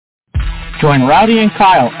Join Rowdy and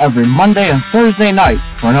Kyle every Monday and Thursday night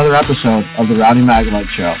for another episode of the Rowdy Maglite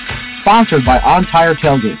Show, sponsored by On Tire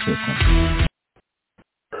Tailgate System.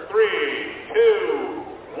 3, 2,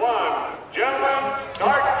 1. Gentlemen,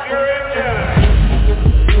 start your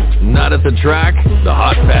engines. Not at the track? The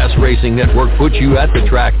Hot Pass Racing Network puts you at the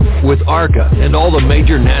track with ARCA and all the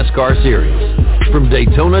major NASCAR series. From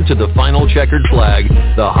Daytona to the final checkered flag,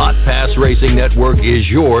 the Hot Pass Racing Network is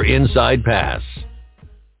your inside pass.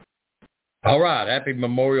 All right, happy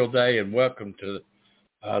Memorial Day and welcome to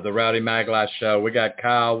the Rowdy Maglite Show. We got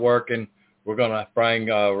Kyle working. We're going to bring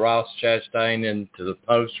Ross Chastain into the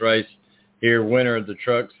post-race here, winner of the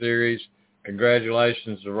Truck Series.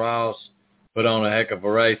 Congratulations to Ross. Put on a heck of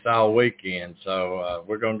a race all weekend, so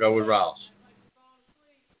we're going to go with Ross.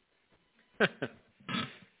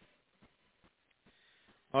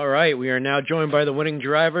 All right, we are now joined by the winning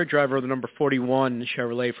driver of the number 41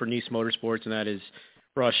 Chevrolet for Nice Motorsports, and that is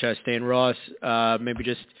Ross Chastain. Ross, maybe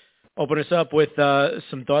just open us up with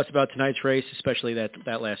some thoughts about tonight's race, especially that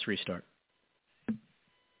last restart.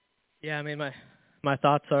 Yeah, I mean, my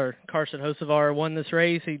thoughts are Carson Hocevar won this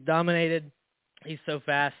race. He dominated. He's so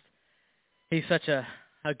fast. He's such a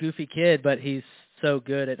goofy kid, but he's so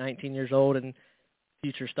good at 19 years old and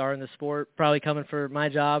future star in the sport, probably coming for my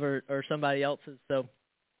job or somebody else's. So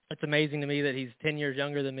it's amazing to me that he's 10 years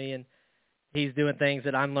younger than me and he's doing things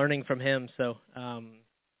that I'm learning from him. So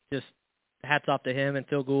just hats off to him and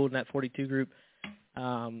Phil Gould and that 42 group.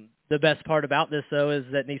 The best part about this, though, is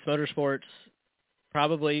that Nice Motorsports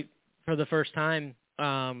probably for the first time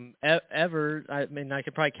ever, I mean, I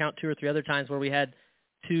could probably count 2 or 3 other times where we had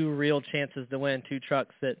 2 real chances to win, 2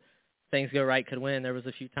 trucks that things go right could win. There was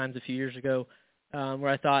a few times a few years ago where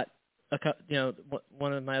I thought,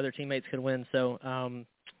 one of my other teammates could win. So I'm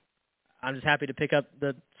just happy to pick up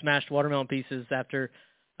the smashed watermelon pieces after,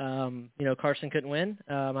 Carson couldn't win.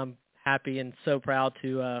 I'm happy and so proud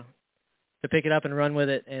to pick it up and run with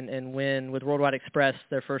it and win with Worldwide Express,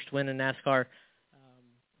 their first win in NASCAR.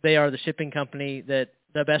 They are the best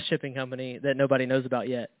shipping company that nobody knows about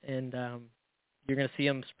yet. And you're going to see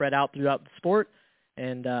them spread out throughout the sport.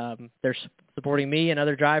 And they're supporting me and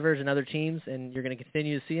other drivers and other teams, and you're going to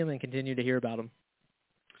continue to see them and continue to hear about them.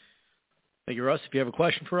 Thank you, Russ. If you have a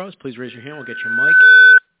question for us, please raise your hand. We'll get your mic.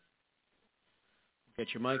 And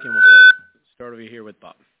we'll start over here with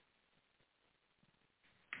Bob.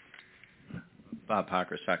 Bob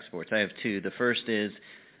Pockers, Fox Sports. I have 2. The first is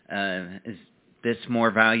this more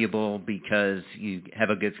valuable because you have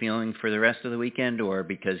a good feeling for the rest of the weekend or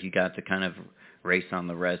because you got to kind of race on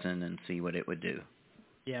the resin and see what it would do?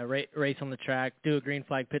 Yeah, race on the track, do a green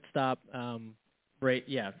flag pit stop, run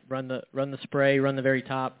the spray, run the very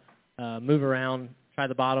top, move around, try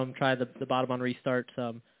the bottom on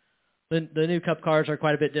restarts. The new Cup cars are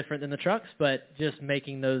quite a bit different than the trucks, but just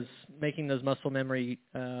making those muscle memory,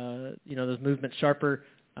 those movements sharper.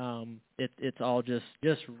 It's all just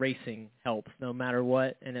racing helps no matter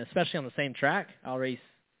what, and especially on the same track. I'll race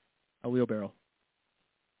a wheelbarrow.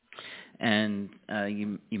 And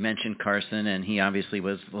you mentioned Carson, and he obviously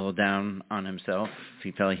was a little down on himself.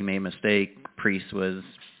 He felt like he made a mistake. Priest was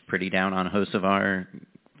pretty down on Hocevar,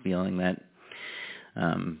 feeling that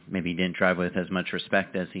maybe he didn't drive with as much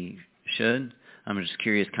respect as he should. I'm just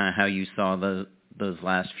curious kind of how you saw those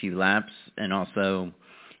last few laps, and also,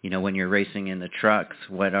 when you're racing in the trucks,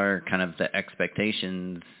 what are kind of the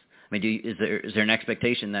expectations? I mean, is there an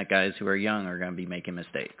expectation that guys who are young are going to be making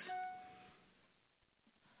mistakes?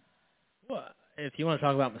 Well, if you want to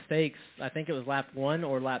talk about mistakes, I think it was lap 1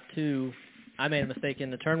 or lap 2. I made a mistake in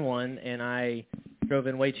the turn 1, and I drove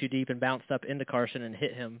in way too deep and bounced up into Carson and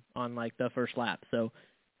hit him on the first lap. So if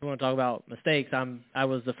you want to talk about mistakes, I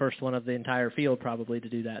was the first one of the entire field probably to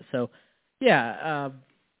do that. So yeah,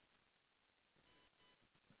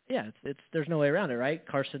 there's no way around it, right?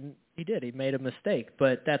 Carson, he made a mistake,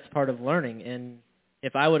 but that's part of learning. And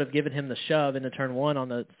if I would have given him the shove into turn 1 on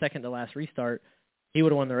the second to last restart, he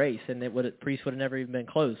would have won the race, and Priest would have never even been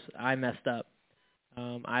close. I messed up.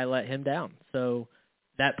 I let him down. So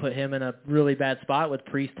that put him in a really bad spot with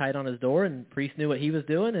Priest tight on his door, and Priest knew what he was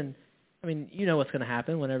doing. And, I mean, you know what's going to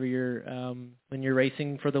happen whenever when you're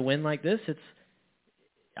racing for the win like this.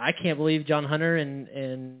 I can't believe John Hunter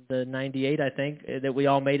in the 98, I think, that we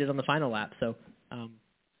all made it on the final lap. So,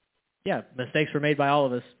 mistakes were made by all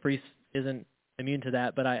of us. Priest isn't immune to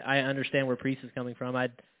that, but I understand where Priest is coming from.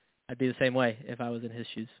 I'd be the same way if I was in his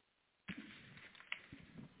shoes.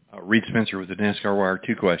 Reed Spencer with the NASCAR Wire.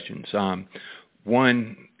 2 questions.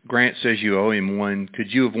 One, Grant says you owe him one.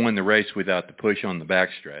 Could you have won the race without the push on the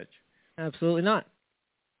backstretch? Absolutely not.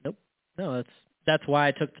 Nope. No, that's why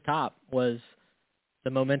I took the top. Was the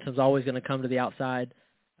momentum's always going to come to the outside.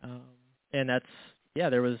 And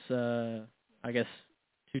there was, I guess,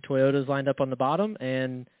 2 Toyotas lined up on the bottom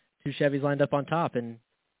and 2 Chevys lined up on top. And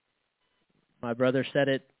my brother said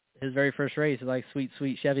it his very first race, like, sweet,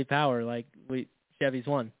 sweet Chevy power, like Chevy's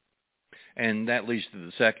won. And that leads to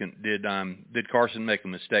the second. Did Carson make a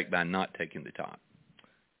mistake by not taking the top?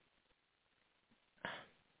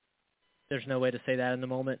 There's no way to say that in the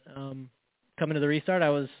moment. Coming to the restart, I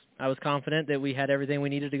was confident that we had everything we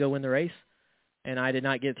needed to go win the race, and I did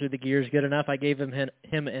not get through the gears good enough. I gave him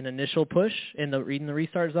an initial push in the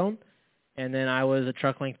restart zone, and then I was a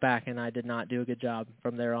truck length back, and I did not do a good job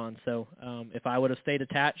from there on. So if I would have stayed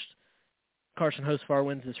attached, Carson Hocevar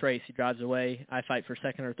wins this race. He drives away. I fight for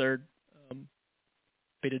second or third.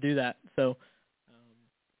 To do that. So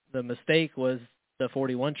the mistake was the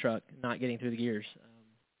 41 truck not getting through the gears.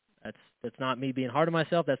 That's not me being hard on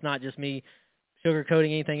myself. That's not just me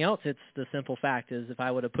sugarcoating anything else. It's the simple fact is if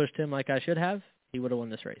I would have pushed him like I should have, he would have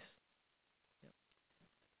won this race. Yep.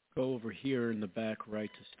 Go over here in the back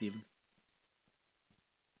right to Steven.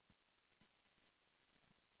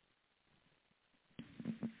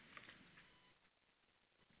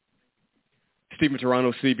 Steven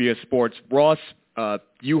Toronto, CBS Sports. Ross,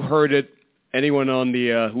 you heard it. Anyone on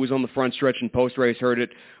the who was on the front stretch and post race heard it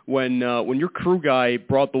when your crew guy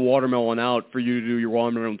brought the watermelon out for you to do your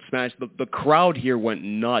watermelon smash. The crowd here went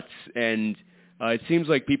nuts, and it seems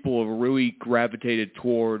like people have really gravitated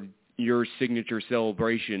toward your signature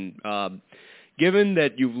celebration. Given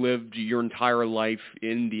that you've lived your entire life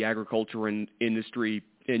in the agriculture industry,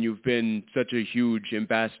 and you've been such a huge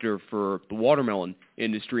ambassador for the watermelon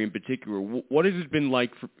industry in particular, what has it been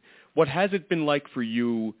like for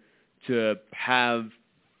you to have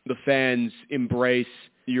the fans embrace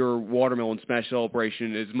your watermelon smash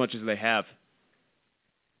celebration as much as they have?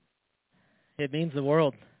 It means the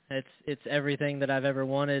world. It's everything that I've ever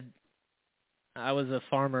wanted. I was a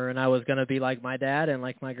farmer, and I was going to be like my dad and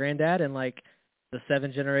like my granddad and like the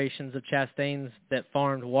 7 generations of Chastains that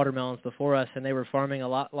farmed watermelons before us, and they were farming a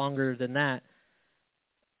lot longer than that.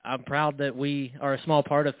 I'm proud that we are a small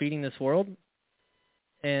part of feeding this world,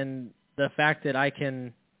 and the fact that I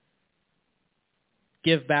can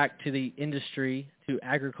give back to the industry, to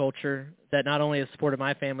agriculture, that not only has supported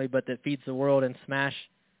my family, but that feeds the world, and smash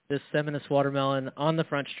this Seminus watermelon on the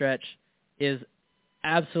front stretch is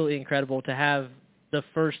absolutely incredible. To have the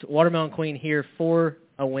first watermelon queen here for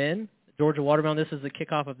a win, Georgia Watermelon, this is the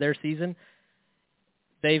kickoff of their season.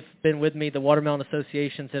 They've been with me. The watermelon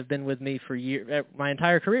associations have been with me for my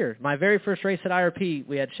entire career. My very first race at IRP,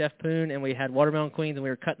 we had Chef Poon and we had watermelon queens, and we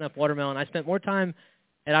were cutting up watermelon. I spent more time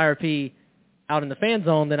at IRP out in the fan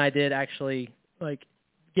zone than I did actually like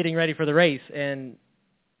getting ready for the race. And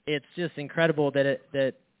it's just incredible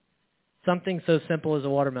that something so simple as a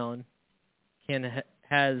watermelon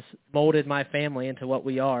has molded my family into what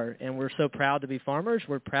we are. And we're so proud to be farmers.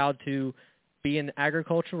 We're proud to be in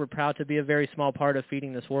agriculture. We're proud to be a very small part of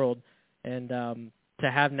feeding this world. And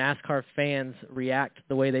to have NASCAR fans react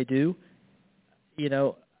the way they do, you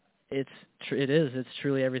know, it's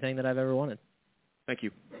truly everything that I've ever wanted. Thank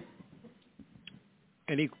you.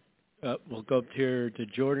 We'll go up here to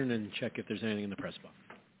Jordan and check if there's anything in the press box.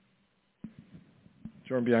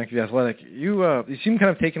 Jordan Bianchi, The Athletic. You seem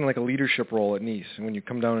kind of taking like a leadership role at Nice when you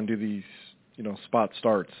come down and do these, spot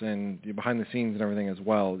starts and you're behind the scenes and everything as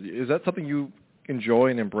well. Is that something you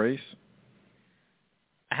enjoy and embrace?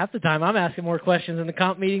 Half the time I'm asking more questions in the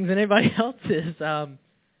comp meetings than anybody else is. I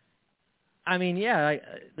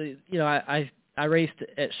raced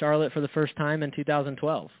at Charlotte for the first time in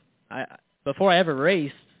 2012. Before I ever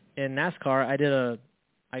raced in NASCAR,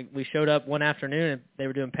 we showed up one afternoon and they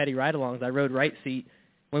were doing petty ride-alongs. I rode right seat.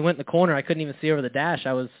 When we went in the corner, I couldn't even see over the dash.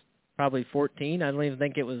 I was probably 14. I don't even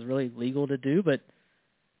think it was really legal to do, but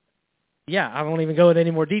yeah, I won't even go into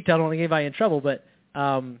any more detail. I don't want to get anybody in trouble, but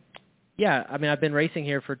I've been racing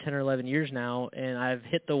here for 10 or 11 years now, and I've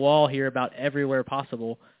hit the wall here about everywhere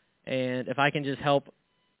possible. And if I can just help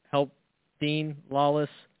Dean, Lawless,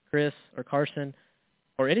 Chris, or Carson,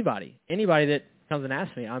 or anybody that comes and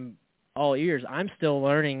asks me, I'm all ears. I'm still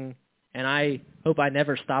learning, and I hope I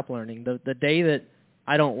never stop learning. The day that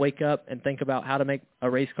I don't wake up and think about how to make a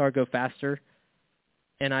race car go faster,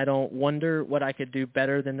 and I don't wonder what I could do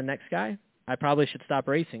better than the next guy, I probably should stop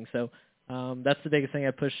racing. So that's the biggest thing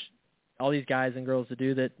I push all these guys and girls to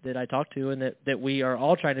do that I talk to, and that we are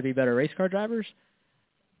all trying to be better race car drivers.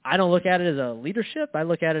 I don't look at it as a leadership. I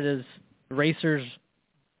look at it as racers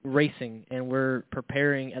racing, and we're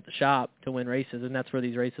preparing at the shop to win races, and that's where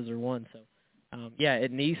these races are won. So,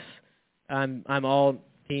 at Nice, I'm all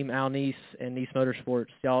Team Al Nice and Nice Motorsports.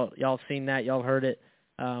 Y'all seen that. Y'all heard it.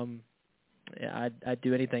 I'd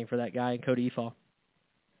do anything for that guy and Cody Efall.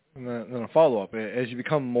 And then a follow-up. As you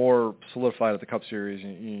become more solidified at the Cup Series,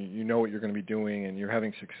 you know what you're going to be doing and you're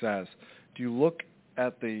having success, do you look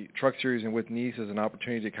at the Truck Series and with Nice as an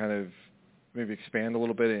opportunity to kind of maybe expand a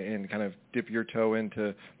little bit and kind of dip your toe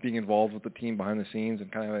into being involved with the team behind the scenes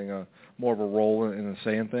and kind of having more of a role in the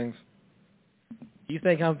say in things? You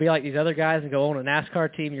think I'm going to be like these other guys and go on a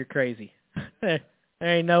NASCAR team? You're crazy. There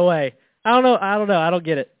ain't no way. I don't know. I don't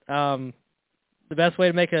get it. The best way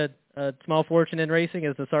to make a small fortune in racing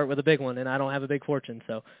is to start with a big one, and I don't have a big fortune.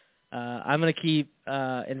 So I'm going to keep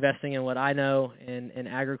investing in what I know in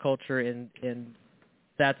agriculture, and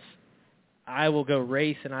that's I will go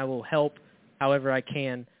race and I will help however I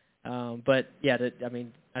can. But yeah,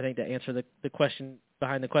 I think to answer the question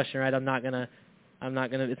behind the question, right? It's not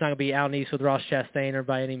gonna be Al Nice with Ross Chastain or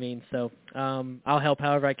by any means. So I'll help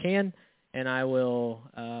however I can, and I will.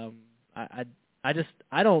 I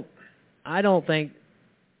don't think.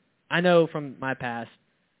 I know from my past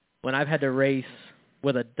when I've had to race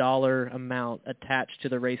with a dollar amount attached to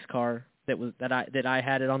the race car that I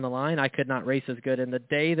had it on the line, I could not race as good. And the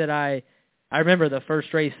day that I remember the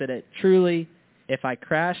first race that it truly, if I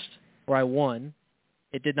crashed or I won,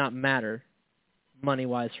 it did not matter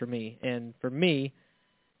money-wise for me. And for me,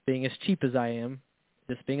 being as cheap as I am,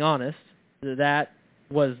 just being honest, that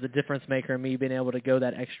was the difference maker in me being able to go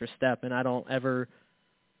that extra step. And I don't ever,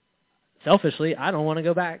 selfishly, I don't want to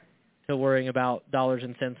go back to worrying about dollars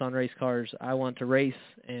and cents on race cars. I want to race,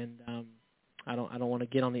 and I don't want to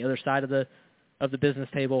get on the other side of the business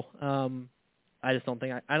table. I just don't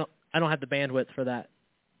think I don't have the bandwidth for that.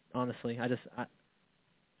 Honestly, I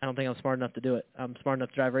don't think I'm smart enough to do it. I'm smart enough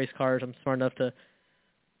to drive race cars. I'm smart enough to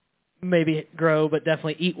maybe grow, but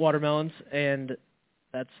definitely eat watermelons, and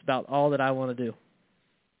that's about all that I want to do.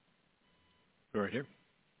 Right here.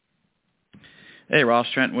 Hey, Ross,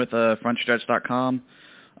 Trent with FrontStretch.com.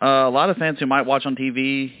 A lot of fans who might watch on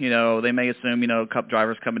TV, they may assume, Cup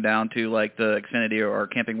drivers coming down to like the Xfinity or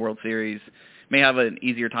Camping World Series may have an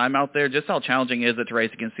easier time out there. Just how challenging is it to race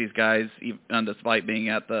against these guys, even despite being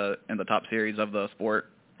in the top series of the sport?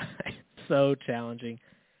 So challenging.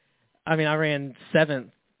 I mean, I ran 7th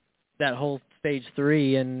that whole stage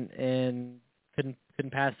 3 and couldn't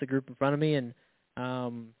pass the group in front of me, and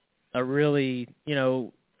a really,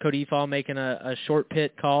 Cody Fall making a short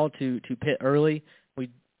pit call to pit early.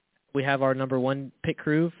 We have our number 1 pit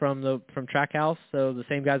crew from Trackhouse, so the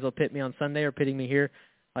same guys will pit me on Sunday are pitting me here.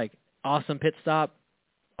 Like, awesome pit stop.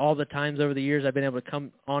 All the times over the years I've been able to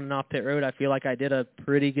come on and off pit road, I feel like I did a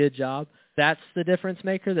pretty good job. That's the difference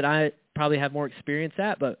maker that I probably have more experience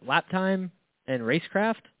at, but lap time and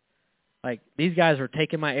racecraft, like, these guys were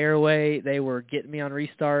taking my air away. They were getting me on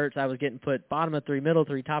restarts. I was getting put bottom of 3, middle of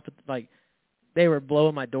 3, top of, like, they were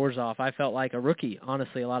blowing my doors off. I felt like a rookie,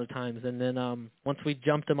 honestly, a lot of times. And then once we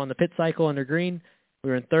jumped them on the pit cycle under green, we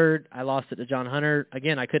were in 3rd. I lost it to John Hunter.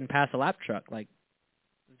 Again, I couldn't pass a lap truck. Like,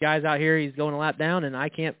 this guy's out here, he's going a lap down, and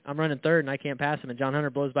I'm running 3rd, and I can't pass him. And John Hunter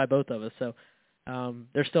blows by both of us. So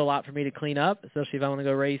there's still a lot for me to clean up, especially if I want to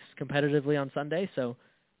go race competitively on Sunday. So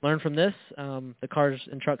learn from this. The cars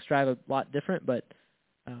and trucks drive a lot different, but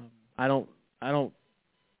I don't feel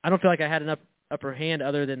like I had enough upper hand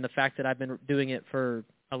other than the fact that I've been doing it for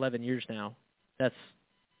 11 years now. That's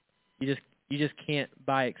you just can't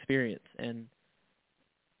buy experience, and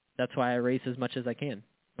that's why I race as much as I can.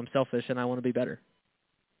 I'm selfish and I want to be better.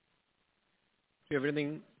 Do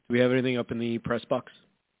we have anything up in the press box?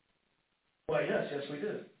 Well, yes, we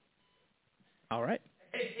do. All right.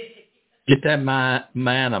 Get that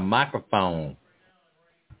man a microphone.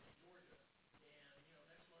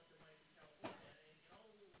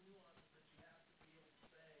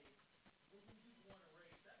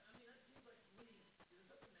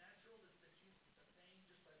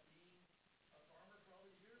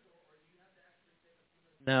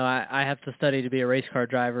 No, I have to study to be a race car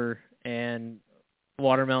driver, and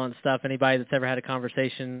watermelon stuff. Anybody that's ever had a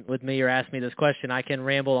conversation with me or asked me this question, I can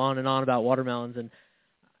ramble on and on about watermelons. And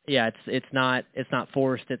yeah, it's not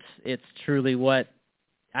forced. It's truly what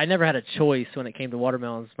I never had a choice when it came to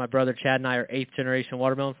watermelons. My brother Chad and I are 8th generation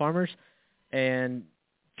watermelon farmers, and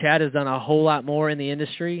Chad has done a whole lot more in the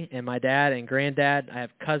industry, and my dad and granddad. I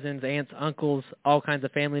have cousins, aunts, uncles, all kinds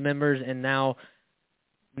of family members, and now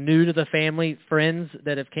new to the family, friends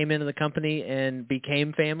that have came into the company and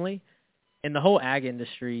became family. And the whole ag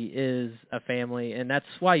industry is a family, and that's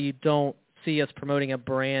why you don't see us promoting a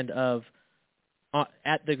brand of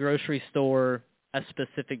at the grocery store, a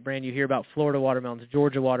specific brand. You hear about Florida watermelons,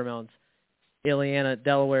 Georgia watermelons, Ileana,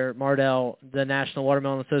 Delaware, Mardel, the National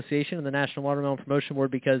Watermelon Association, and the National Watermelon Promotion Board,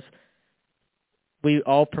 because we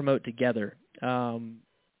all promote together.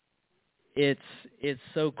 It's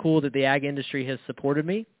so cool that the ag industry has supported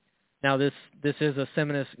me. Now this is a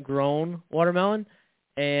Seminus grown watermelon,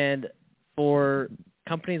 and for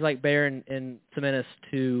companies like Bayer and Seminus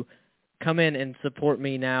to come in and support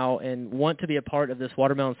me now and want to be a part of this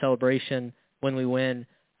watermelon celebration when we win,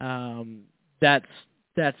 that's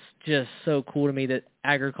just so cool to me that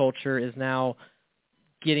agriculture is now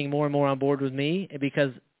getting more and more on board with me,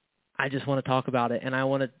 because I just want to talk about it, and I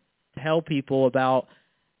want to tell people about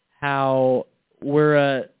how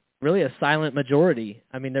we're really a silent majority.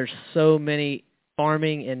 I mean, there's so many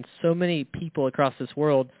farming and so many people across this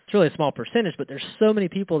world. It's really a small percentage, but there's so many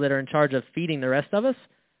people that are in charge of feeding the rest of us.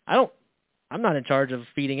 I'm not in charge of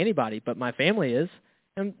feeding anybody, but my family is,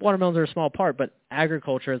 and watermelons are a small part, but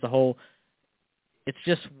agriculture as a whole, it's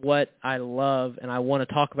just what I love, and I want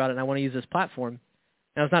to talk about it, and I want to use this platform.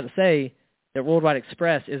 Now, it's not to say that Worldwide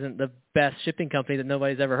Express isn't the best shipping company that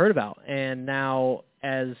nobody's ever heard about. And now,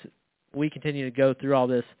 as we continue to go through all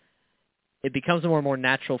this, it becomes more and more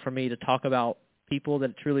natural for me to talk about people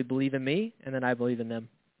that truly believe in me and that I believe in them.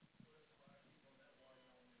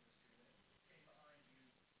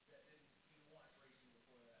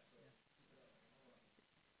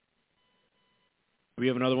 We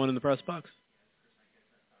have another one in the press box.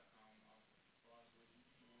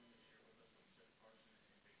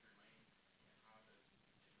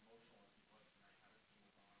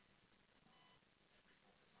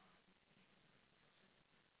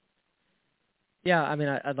 Yeah, I mean,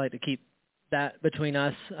 I'd like to keep that between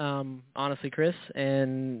us, honestly, Chris,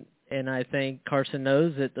 and I think Carson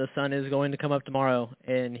knows that the sun is going to come up tomorrow,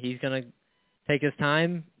 and he's going to take his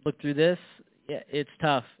time, look through this. Yeah, it's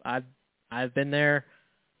tough. I've been there.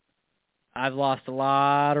 I've lost a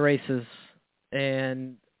lot of races,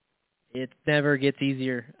 and it never gets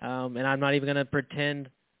easier. And I'm not even going to pretend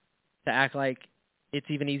to act like it's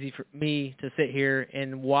even easy for me to sit here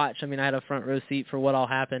and watch. I mean, I had a front row seat for what all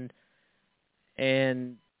happened.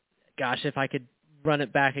 And, gosh, if I could run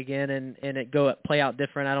it back again and it play out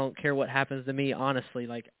different, I don't care what happens to me, honestly.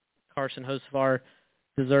 Like, Carson Hocevar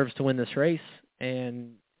deserves to win this race,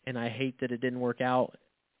 and I hate that it didn't work out.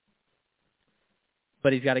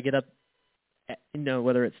 But he's got to get up,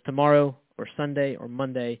 whether it's tomorrow or Sunday or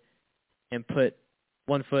Monday, and put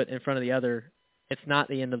one foot in front of the other. It's not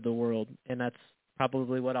the end of the world, and that's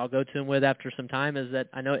probably what I'll go to him with after some time, is that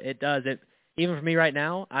I know it does. Even for me right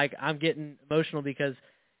now, I'm getting emotional because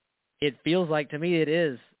it feels like to me it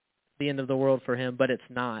is the end of the world for him, but it's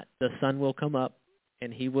not. The sun will come up,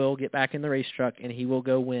 and he will get back in the race truck, and he will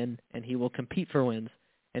go win, and he will compete for wins.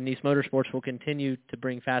 And Nice Motorsports will continue to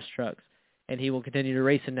bring fast trucks, and he will continue to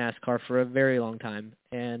race in NASCAR for a very long time.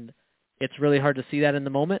 And it's really hard to see that in the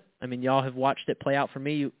moment. I mean, y'all have watched it play out for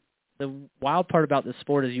me. The wild part about this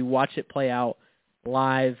sport is you watch it play out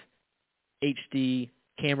live, HD,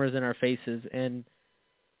 cameras in our faces, and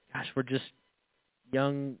gosh, we're just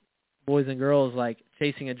young boys and girls like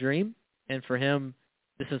chasing a dream, and for him,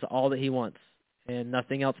 this is all that he wants, and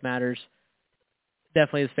nothing else matters.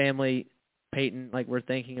 Definitely his family, Peyton, like we're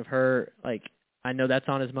thinking of her, like I know that's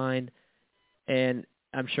on his mind, and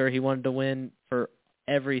I'm sure he wanted to win for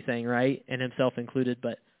everything, right, and himself included,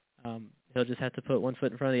 but he'll just have to put one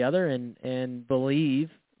foot in front of the other and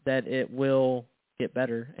believe that it will get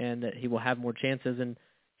better and that he will have more chances, and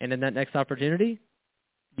in that next opportunity,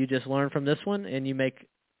 you just learn from this one and you make,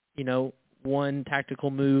 one tactical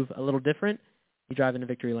move a little different. You drive into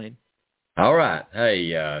victory lane. All right.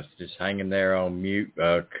 Hey, just hanging there on mute.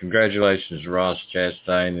 Congratulations, Ross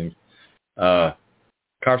Chastain and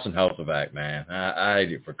Carson Hocevar, man. I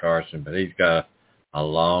hate it for Carson, but he's got a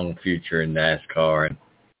long future in NASCAR, and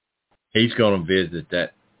he's going to visit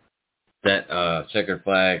that checkered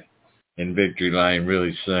flag in victory lane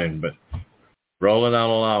really soon. But rolling on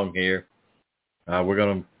along here, we're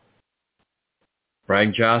going to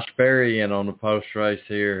bring Josh Berry in on the post-race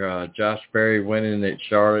here. Josh Berry winning at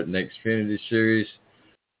Charlotte in the Xfinity Series.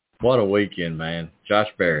 What a weekend, man. Josh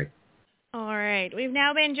Berry. All right. We've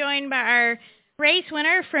now been joined by our race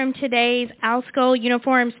winner from today's Alsco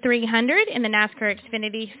Uniforms 300 in the NASCAR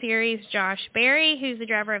Xfinity Series, Josh Berry, who's the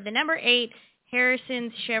driver of the number 8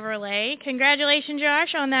 Harrison's Chevrolet. Congratulations,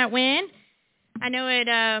 Josh, on that win. I know it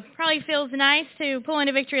probably feels nice to pull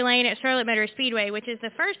into victory lane at Charlotte Motor Speedway, which is the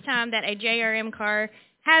first time that a JRM car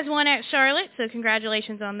has won at Charlotte, so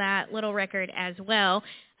congratulations on that little record as well.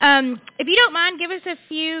 If you don't mind, give us a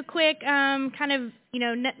few quick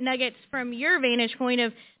nuggets from your vantage point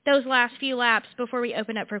of those last few laps before we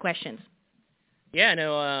open up for questions. Yeah,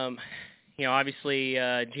 no, obviously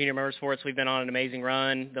Junior Motorsports, we've been on an amazing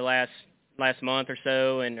run the last month or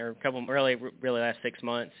so, or a couple, really last 6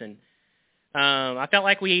 months, and I felt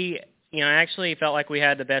like we I actually felt like we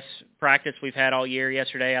had the best practice we've had all year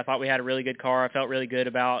yesterday. I thought we had a really good car. I felt really good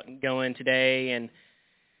about going today,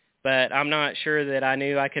 but I'm not sure that I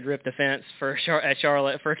knew I could rip the fence at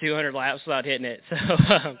Charlotte for 200 laps without hitting it.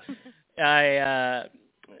 So,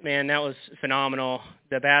 man, that was phenomenal.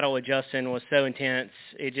 The battle with Justin was so intense.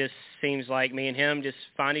 It just seems like me and him just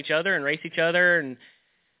find each other and race each other. And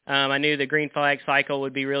I knew the green flag cycle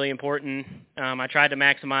would be really important. I tried to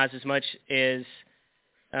maximize as much as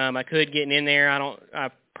I could getting in there. I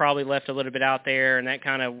probably left a little bit out there, and that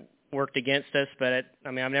kind of worked against us. But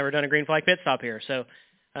I've never done a green flag pit stop here, so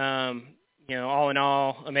all in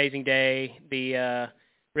all, amazing day.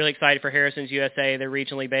 Really excited for Harrison's USA. They're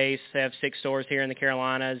regionally based. They have 6 stores here in the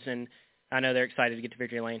Carolinas, and I know they're excited to get to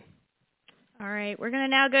Victory Lane. All right, we're going to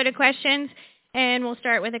now go to questions, and we'll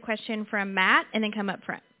start with a question from Matt and then come up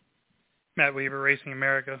front. Matt Weaver, Racing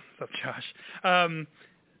America. What's up, Josh?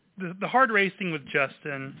 The hard racing with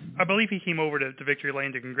Justin, I believe he came over to Victory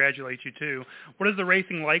Lane to congratulate you, too. What is the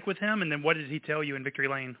racing like with him, and then what did he tell you in Victory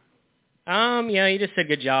Lane? He just said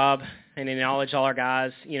good job and acknowledged all our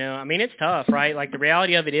guys. It's tough, right? Like, the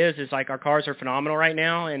reality of it is like our cars are phenomenal right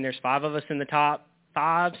now, and there's 5 of us in the top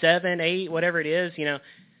 5, 7, 8, whatever it is.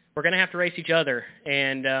 We're going to have to race each other.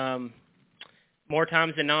 And more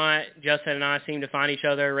times than not, Justin and I seem to find each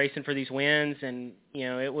other racing for these wins, and,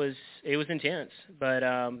 it was intense. But,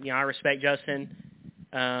 I respect Justin.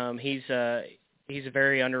 He's a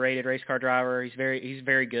very underrated race car driver. He's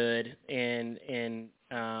very good. And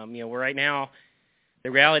we're right now,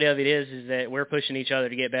 the reality of it is that we're pushing each other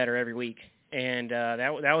to get better every week. And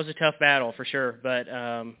that was a tough battle for sure. But,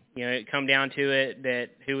 it come down to it that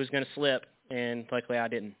who was going to slip, and luckily I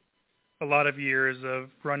didn't. A lot of years of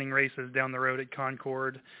running races down the road at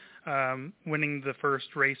Concord, winning the first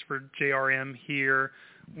race for JRM here,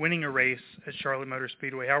 winning a race at Charlotte Motor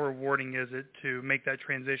Speedway. How rewarding is it to make that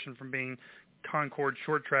transition from being Concord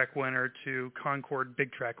short track winner to Concord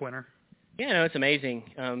big track winner? Yeah, no, it's amazing.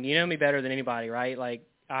 You know me better than anybody, right? Like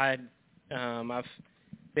I've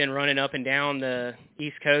been running up and down the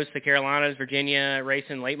East Coast, the Carolinas, Virginia,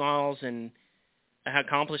 racing late models, and I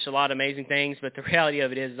accomplished a lot of amazing things. But the reality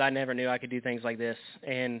of it is I never knew I could do things like this,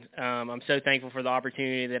 and I'm so thankful for the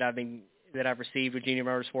opportunity that I've received with Junior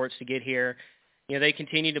Motorsports to get here. They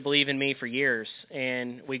continue to believe in me for years,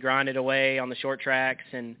 and we grinded away on the short tracks,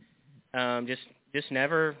 and just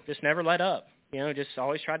never let up. Just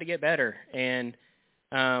always tried to get better. And,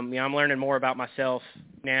 I'm learning more about myself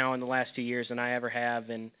now in the last 2 years than I ever have.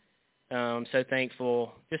 And I'm so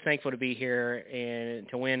thankful to be here and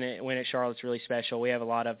to win at Charlotte's really special. We have a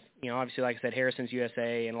lot of, obviously, like I said, Harrison's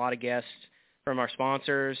USA and a lot of guests from our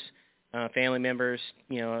sponsors, family members,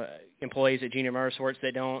 employees at Junior Motorsports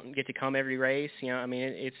that don't get to come every race.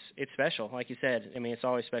 It's special. Like you said, it's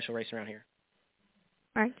always special racing around here.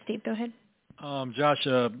 All right, Steve, go ahead. Josh,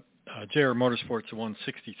 JR Motorsports won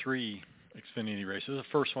 63 Xfinity races. The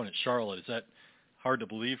first one at Charlotte. Is that hard to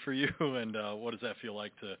believe for you? And what does that feel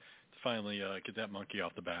like to finally get that monkey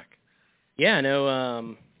off the back? Yeah,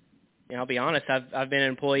 no. I'll be honest. I've been an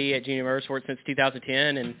employee at Junior Motorsports since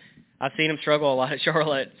 2010, and I've seen them struggle a lot at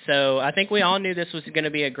Charlotte. So I think we all knew this was going to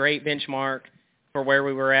be a great benchmark for where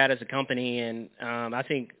we were at as a company, and I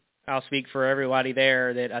think I'll speak for everybody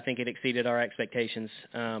there that I think it exceeded our expectations.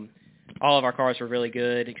 All of our cars were really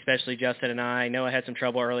good, especially Justin and I. Noah had some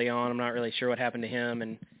trouble early on. I'm not really sure what happened to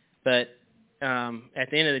him. But at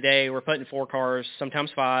the end of the day, we're putting 4 cars,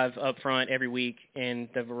 sometimes 5, up front every week. And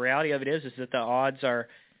the reality of it is that the odds are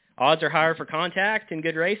higher for contact and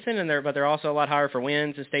good racing, but they're also a lot higher for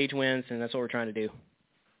wins and stage wins, and that's what we're trying to do.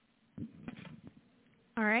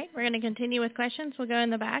 All right, we're going to continue with questions. We'll go in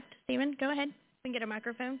the back. Steven, go ahead. We can get a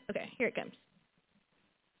microphone. Okay, here it comes.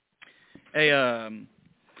 Hey,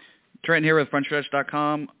 Trent here with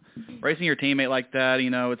FrontStretch.com. Racing your teammate like that,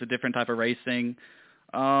 it's a different type of racing.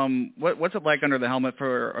 What's it like under the helmet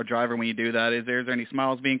for a driver when you do that? Is there any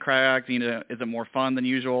smiles being cracked? Is it more fun than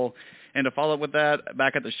usual? And to follow up with that,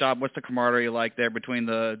 back at the shop, what's the camaraderie like there between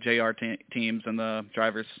the JR teams and the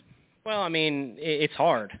drivers? Well, it's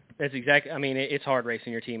hard. It's hard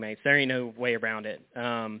racing your teammates. There ain't no way around it.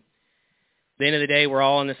 At the end of the day, we're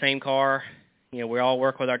all in the same car. We all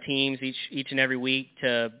work with our teams each and every week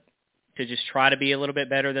to just try to be a little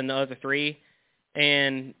bit better than the other 3.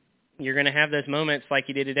 And you're going to have those moments like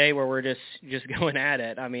you did today where we're just going at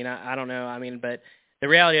it. I don't know. But the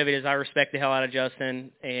reality of it is I respect the hell out of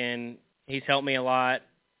Justin, and he's helped me a lot.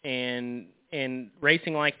 And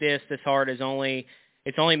racing like this hard it's only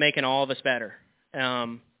making all of us better.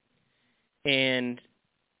 But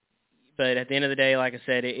at the end of the day, like I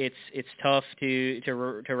said, it's tough to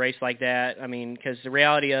race like that. Because the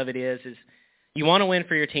reality of it is you want to win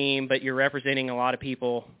for your team, but you're representing a lot of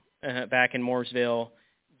people back in Mooresville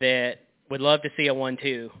that would love to see a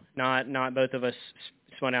 1-2, not both of us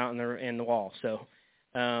spun out in the wall. So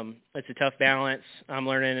it's a tough balance. I'm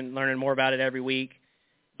learning more about it every week,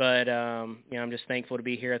 but I'm just thankful to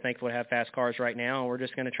be here. Thankful to have fast cars right now, and we're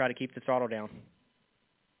just going to try to keep the throttle down.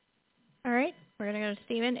 All right, we're going to go to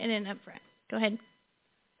Steven and then up front. Go ahead.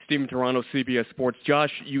 Steven Toronto, CBS Sports.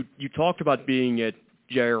 Josh, you talked about being at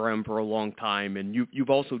JRM for a long time, and you've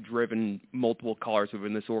also driven multiple cars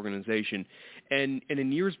within this organization. And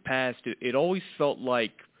in years past, it always felt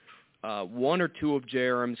like one or two of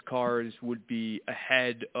JRM's cars would be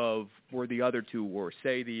ahead of where the other two were.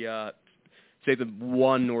 Say the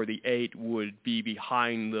 1 or the 8 would be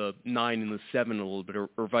behind the 9 and the 7 a little bit,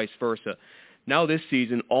 or vice versa. Now this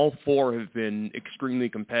season, all 4 have been extremely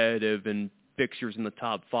competitive and fixtures in the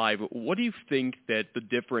top 5. What do you think that the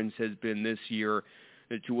difference has been this year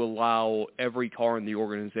to allow every car in the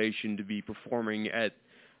organization to be performing at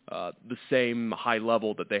the same high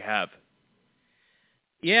level that they have?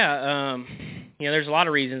 Yeah, there's a lot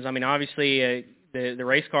of reasons. I mean, obviously the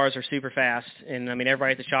race cars are super fast, and I mean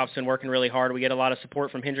everybody at the shop's been working really hard. We get a lot of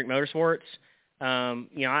support from Hendrick Motorsports.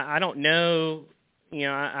 I don't know.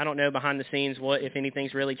 I don't know behind the scenes what, if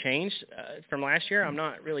anything's really changed from last year. I'm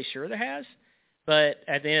not really sure there has. But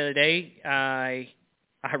at the end of the day, I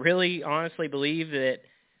really honestly believe that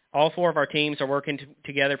all 4 of our teams are working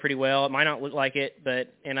together pretty well. It might not look like it,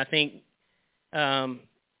 and I think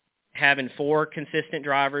having 4 consistent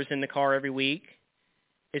drivers in the car every week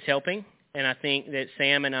is helping. And I think that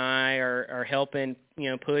Sam and I are helping,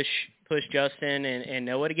 push Justin and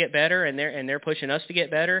Noah to get better, and they're pushing us to get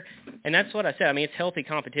better. And that's what I said. I mean, it's healthy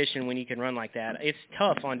competition when you can run like that. It's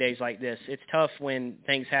tough on days like this. It's tough when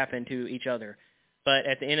things happen to each other. But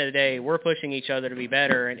at the end of the day, we're pushing each other to be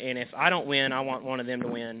better. And if I don't win, I want one of them to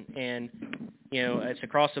win. And, it's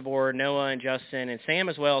across the board, Noah and Justin and Sam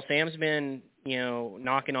as well. Sam's been,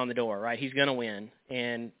 knocking on the door, right? He's going to win.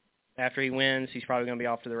 And after he wins, he's probably going to be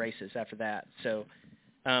off to the races after that. So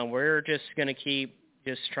we're just going to keep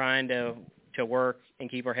just trying to work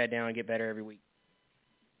and keep our head down and get better every week.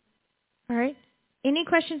 All right. Any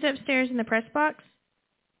questions upstairs in the press box?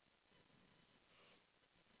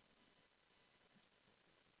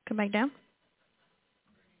 Come back down.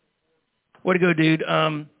 Way to go, dude.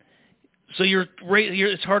 So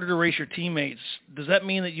it's harder to race your teammates. Does that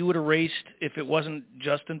mean that you would have raced if it wasn't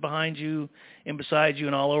Justin behind you and beside you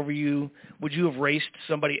and all over you? Would you have raced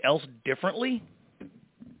somebody else differently?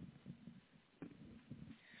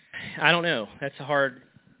 I don't know. That's a hard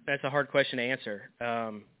question to answer.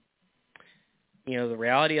 The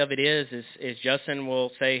reality of it is Justin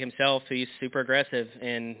will say himself he's super aggressive,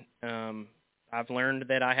 and I've learned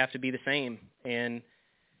that I have to be the same. And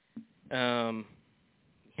I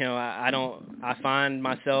find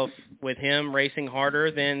myself with him racing harder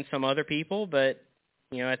than some other people, but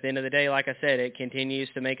at the end of the day, like I said, it continues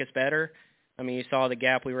to make us better. I mean, you saw the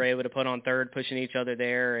gap we were able to put on third, pushing each other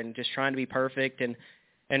there, and just trying to be perfect. And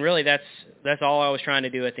really, that's all I was trying to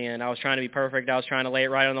do at the end. I was trying to be perfect. I was trying to lay it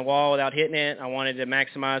right on the wall without hitting it. I wanted to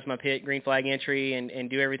maximize my pit green flag entry and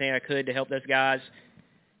do everything I could to help those guys.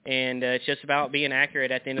 And it's just about being accurate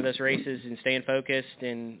at the end of those races and staying focused.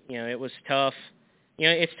 And, it was tough.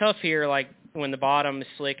 It's tough here, like when the bottom is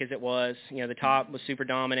slick as it was. The top was super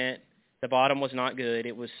dominant. The bottom was not good.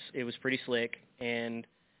 It was pretty slick. And,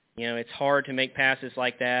 it's hard to make passes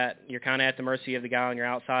like that. You're kind of at the mercy of the guy on your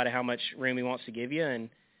outside of how much room he wants to give you. And,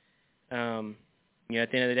 at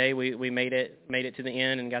the end of the day, we made it to the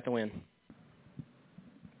end and got the win.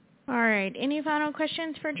 All right. Any final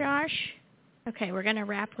questions for Josh? Okay, we're going to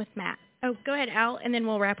wrap with Matt. Oh, go ahead, Al, and then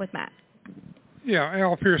we'll wrap with Matt. Yeah,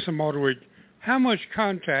 Al Pearson, Motor Week. How much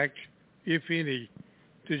contact, if any,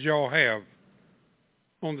 did y'all have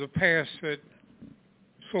on the pass that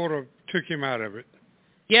sort of took him out of it?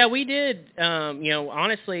 Yeah, we did.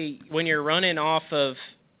 Honestly, when you're running the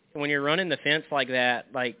fence like that,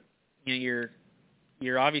 like you're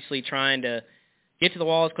obviously trying to get to the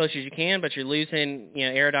wall as close as you can, but you're losing,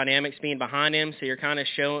 aerodynamics being behind him, so you're kind of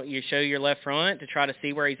show your left front to try to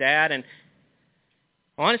see where he's at. And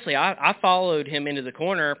honestly, I followed him into the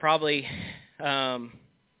corner probably a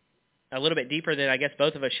little bit deeper than I guess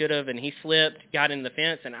both of us should have, and he slipped, got in the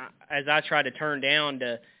fence, and as I tried to turn down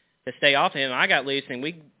to stay off him, I got loose, and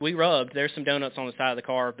we rubbed. There's some donuts on the side of the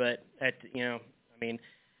car, but I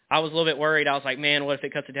was a little bit worried. I was like, man, what if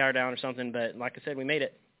it cuts the tower down or something? But like I said, we made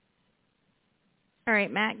it. All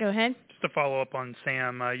right, Matt, go ahead. Just to follow up on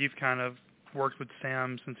Sam, you've kind of worked with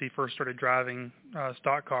Sam since he first started driving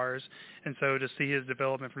stock cars, and so to see his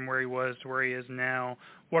development from where he was to where he is now,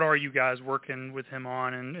 what are you guys working with him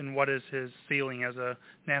on, and what is his ceiling as a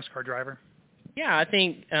NASCAR driver? Yeah, I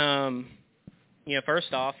think,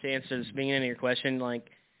 first off, to answer this beginning of your question,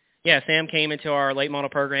 Sam came into our late model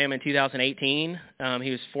program in 2018.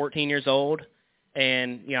 He was 14 years old,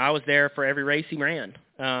 and, I was there for every race he ran,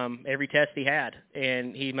 every test he had,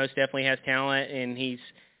 and he most definitely has talent, and he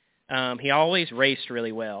always raced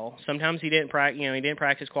really well. Sometimes he didn't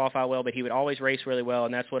practice qualify well, but he would always race really well,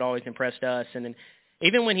 and that's what always impressed us. And then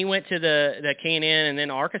even when he went to the K&N and then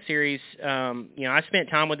ARCA series, I spent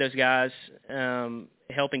time with those guys,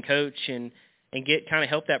 helping coach and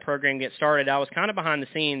help that program get started. I was kind of behind the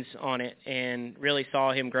scenes on it and really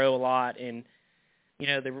saw him grow a lot. And,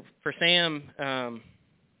 for Sam,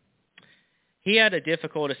 he had a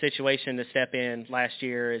difficult situation to step in last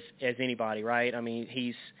year as anybody, right? I mean,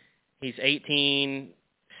 he's 18,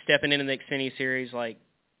 stepping into the Xfinity series,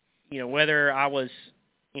 whether I was,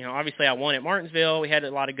 obviously I won at Martinsville. We had a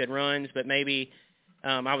lot of good runs, but maybe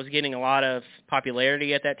I was getting a lot of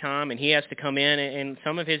popularity at that time, and he has to come in, and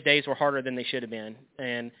some of his days were harder than they should have been.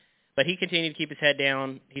 But he continued to keep his head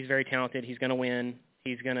down. He's very talented. He's going to win.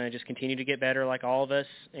 He's going to just continue to get better like all of us,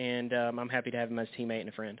 and I'm happy to have him as a teammate and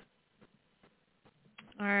a friend.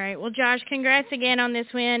 All right. Well, Josh, congrats again on this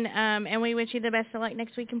win, and we wish you the best of luck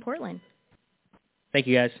next week in Portland. Thank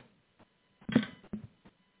you, guys.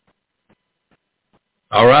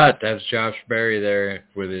 All right, that's Josh Berry there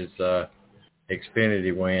with his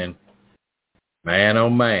Xfinity win. Man, oh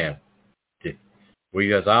man.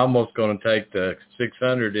 We was almost going to take the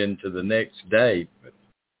 600 into the next day, but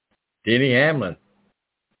Denny Hamlin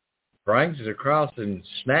brings it across and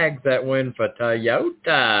snags that win for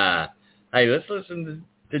Toyota. Hey, let's listen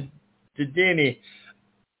to Denny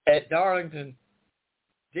at Darlington.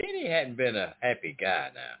 Denny hadn't been a happy guy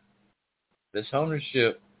now. This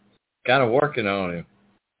ownership kind of working on him.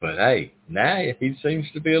 But, hey, now he seems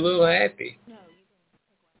to be a little happy. No, you can pick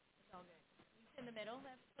one. It's all good. You in the middle.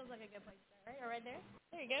 That feels like a good place to start, right? Or right there.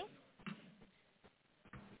 There you go.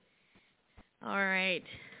 All right.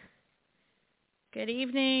 Good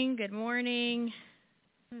evening. Good morning.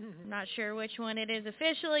 I'm not sure which one it is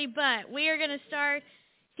officially, but we are going to start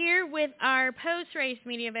here with our post-race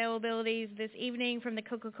media availabilities this evening from the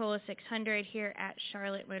Coca-Cola 600 here at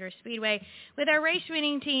Charlotte Motor Speedway with our race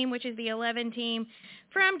winning team, which is the 11 team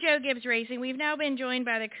from Joe Gibbs Racing. We've now been joined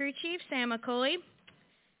by the crew chief, Sam McCauley,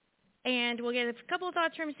 and we'll get a couple of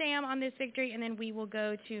thoughts from Sam on this victory, and then we will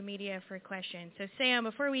go to media for questions. So, Sam,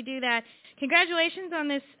 before we do that, congratulations on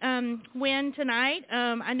this win tonight.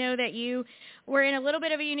 I know that you were in a little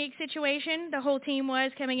bit of a unique situation. The whole team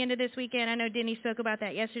was coming into this weekend. I know Denny spoke about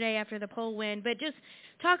that yesterday after the pole win, but just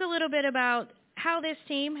talk a little bit about how this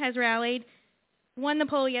team has rallied, won the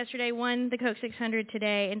pole yesterday, won the Coke 600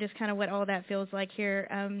 today, and just kind of what all that feels like here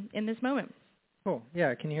in this moment. Cool.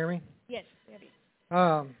 Yeah, can you hear me? Yes, we have you.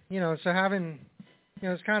 So having,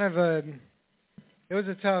 it's kind of it was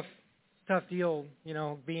a tough deal,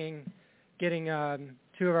 getting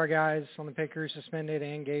two of our guys on the pit crew suspended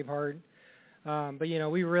and Gabe Hart. But,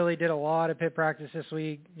 we really did a lot of pit practice this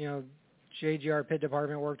week. JGR pit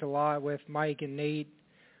department worked a lot with Mike and Nate,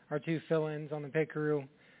 our two fill-ins on the pit crew,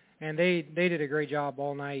 and they did a great job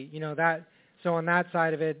all night. So on that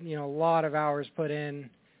side of it, a lot of hours put in,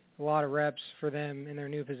 a lot of reps for them in their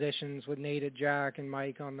new positions with Nate at Jack and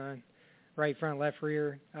Mike on the right front, left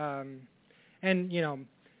rear. So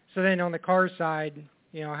then on the car side,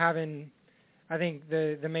 I think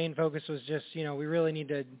the main focus was just,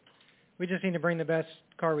 we just need to bring the best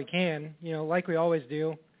car we can, like we always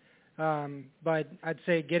do. But I'd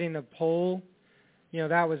say getting the pole,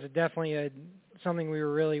 that was definitely something we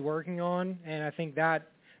were really working on. And I think that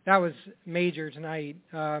was major tonight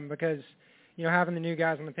because, having the new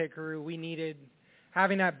guys on the pit crew,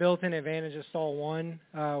 having that built-in advantage of stall one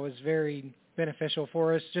was very beneficial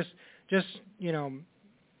for us. Just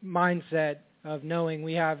mindset of knowing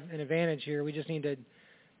we have an advantage here. We just need to,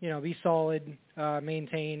 be solid,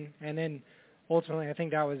 maintain, and then ultimately I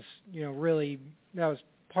think that was, that was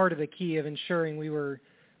part of the key of ensuring we were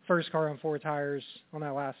first car on four tires on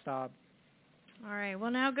that last stop. All right,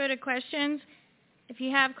 we'll now go to questions. If you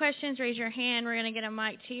have questions, raise your hand. We're going to get a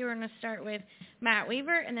mic to you. We're going to start with Matt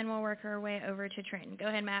Weaver, and then we'll work our way over to Trenton. Go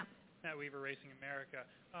ahead, Matt. Matt Weaver, Racing America.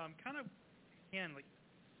 Walk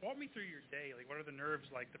me through your day. What are the nerves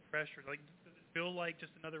like, the pressure? Does it feel like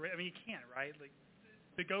just another race? I mean, you can't, right?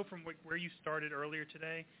 To go from where you started earlier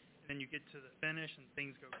today, and then you get to the finish and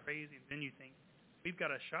things go crazy, and then you think, we've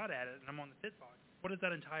got a shot at it, and I'm on the pit box. What is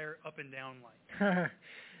that entire up and down like?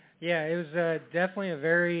 Yeah, it was definitely a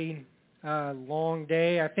very long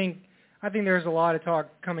day. I think there's a lot of talk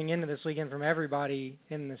coming into this weekend from everybody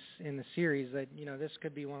in the series that this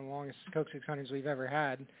could be one of the longest Coke 600s we've ever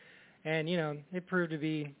had, and it proved to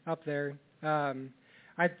be up there.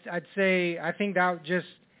 I'd say I think that just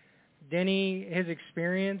Denny, his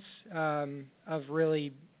experience of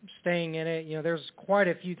really staying in it. There's quite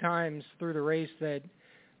a few times through the race that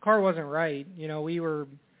car wasn't right.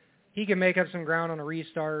 He could make up some ground on a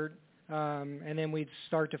restart, and then we'd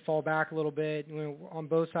start to fall back a little bit on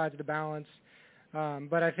both sides of the balance.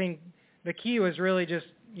 But I think the key was really just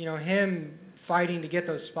him fighting to get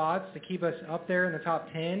those spots to keep us up there in the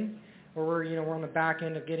top 10, where we're on the back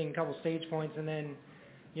end of getting a couple stage points, and then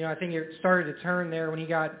I think it started to turn there when he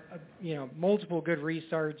got multiple good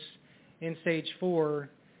restarts in stage 4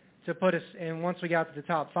 to put us. And once we got to the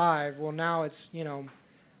top 5, well, now it's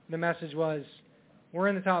the message was we're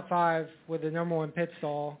in the top 5 with the number 1 pit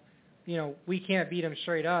stall. We can't beat him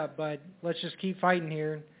straight up, but let's just keep fighting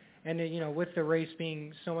here. And with the race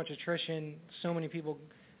being so much attrition, so many people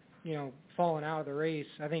falling out of the race,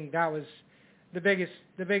 I think that was the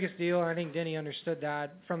biggest deal. And I think Denny understood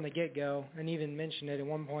that from the get-go and even mentioned it at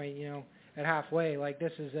one point, at halfway, like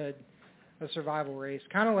this is a survival race,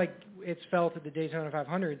 kind of like it's felt at the Daytona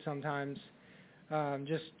 500 sometimes. But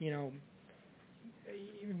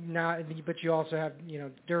you also have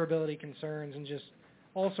durability concerns and just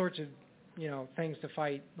all sorts of things to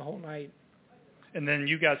fight the whole night. And then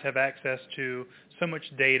you guys have access to so much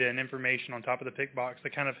data and information on top of the pick box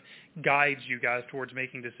that kind of guides you guys towards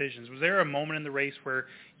making decisions. Was there a moment in the race where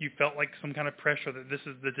you felt like some kind of pressure that this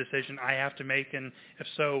is the decision I have to make? And if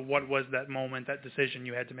so, what was that moment, that decision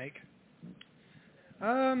you had to make?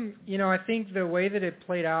 I think the way that it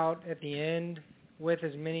played out at the end with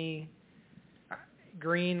as many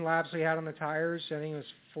green laps we had on the tires, I think it was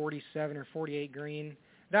 47 or 48 green.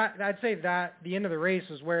 I'd say that the end of the race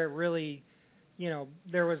was where it really,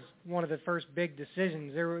 there was one of the first big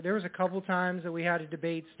decisions. There was a couple times that we had to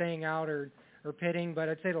debate staying out or pitting, but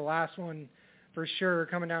I'd say the last one for sure,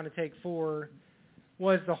 coming down to take 4,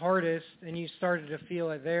 was the hardest, and you started to feel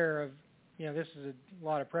it there of, this is a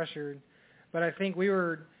lot of pressure. But I think we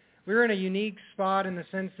were in a unique spot in the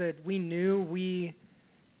sense that we knew we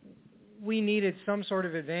needed some sort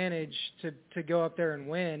of advantage to go up there and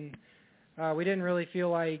win. We didn't really feel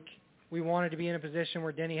like we wanted to be in a position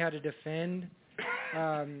where Denny had to defend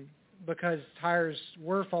because tires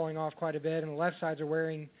were falling off quite a bit and the left sides are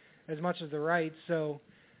wearing as much as the right. So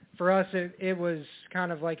for us, it was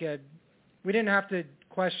kind of like we didn't have to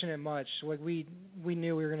question it much. Like we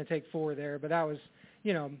knew we were going to take 4 there, but that was,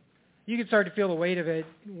 you could start to feel the weight of it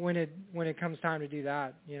when it comes time to do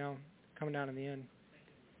that, coming down in the end.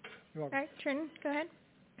 All right, Trenton, go ahead.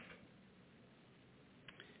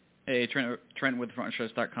 Hey, Trent with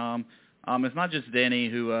FrontStretch.com. It's not just Denny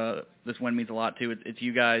who this win means a lot to. It's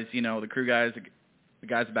you guys, the crew guys, the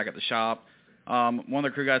guys back at the shop. One of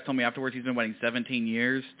the crew guys told me afterwards he's been waiting 17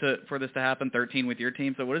 years for this to happen, 13 with your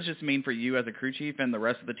team. So what does this mean for you as a crew chief and the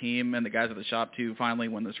rest of the team and the guys at the shop to finally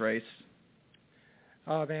win this race?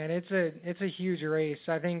 Oh man, it's a huge race.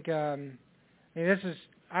 I think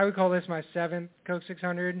I would call this my 7th Coke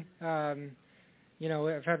 600.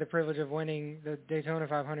 I've had the privilege of winning the Daytona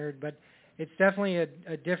 500, but it's definitely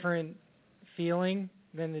a different feeling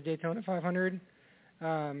than the Daytona 500.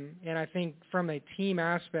 And I think from a team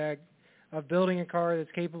aspect of building a car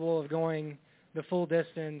that's capable of going the full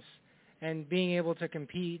distance and being able to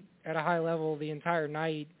compete at a high level the entire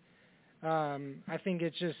night, I think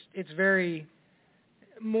it's very,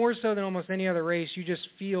 more so than almost any other race, you just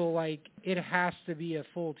feel like it has to be a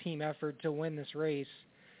full team effort to win this race.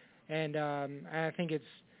 And I think it's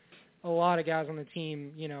a lot of guys on the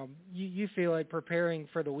team, you feel like preparing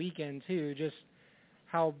for the weekend too, just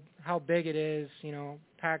how big it is,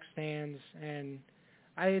 packed stands, and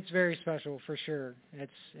it's very special for sure.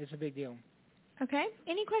 It's a big deal. Okay.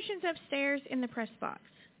 Any questions upstairs in the press box?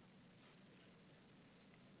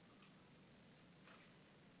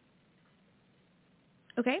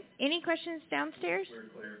 Okay. Any questions downstairs? We're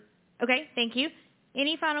clear. Okay. Thank you.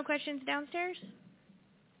 Any final questions downstairs?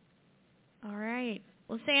 All right.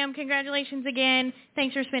 Well, Sam, congratulations again.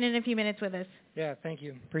 Thanks for spending a few minutes with us. Yeah, thank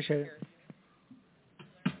you. Appreciate it.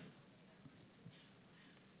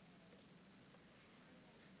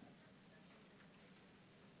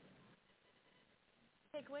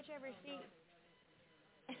 Take whichever seat.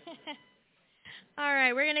 All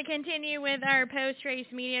right, we're going to continue with our post-race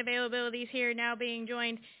media availabilities here, now being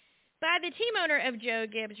joined by the team owner of Joe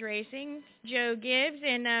Gibbs Racing, Joe Gibbs.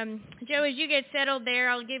 And Joe, as you get settled there,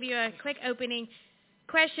 I'll give you a quick opening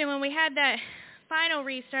question. When we had that final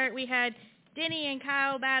restart, we had Denny and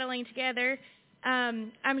Kyle battling together,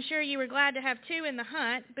 I'm sure you were glad to have 2 in the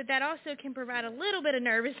hunt, but that also can provide a little bit of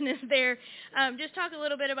nervousness there. Just talk a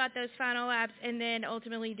little bit about those final laps, and then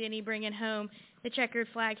ultimately Denny bringing home the checkered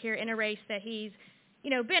flag here in a race that he's,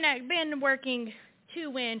 been working to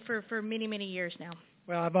win for many, many years now.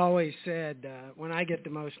 Well, I've always said when I get the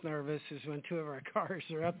most nervous is when 2 of our cars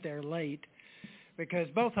are up there late, because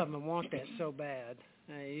both of them want that so bad.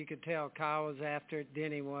 You could tell Kyle was after it,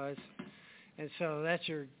 Denny was, and so that's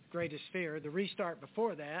your greatest fear. The restart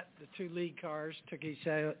before that, the 2 lead cars took each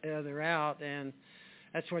other out, and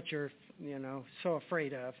that's what you're, so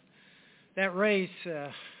afraid of. That race,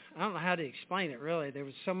 I don't know how to explain it really. There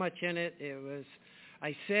was so much in it.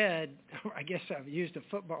 I guess I've used a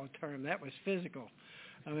football term, that was physical.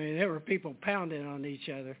 I mean, there were people pounding on each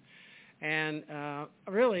other. And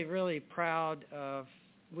really, really proud of,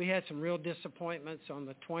 we had some real disappointments on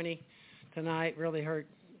the 20 tonight, really hurt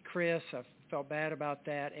Chris. I felt bad about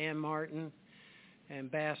that, and Martin, and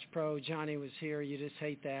Bass Pro. Johnny was here. You just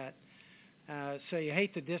hate that. So you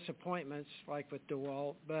hate the disappointments, like with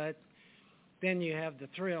DeWalt, but then you have the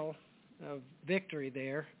thrill of victory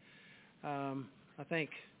there. I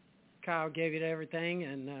think Kyle gave it everything,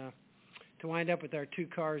 and to wind up with our 2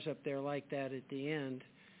 cars up there like that at the end,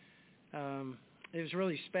 it was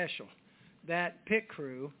really special. That pit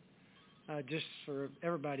crew, just for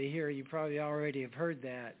everybody here, you probably already have heard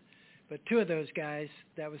that, but 2 of those guys,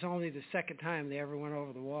 that was only the second time they ever went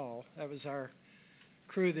over the wall. That was our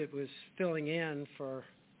crew that was filling in for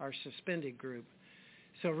our suspended group.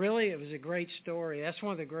 So really, it was a great story. That's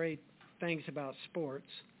one of the great things about sports.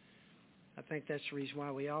 I think that's the reason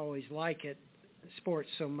why we always like it, sports,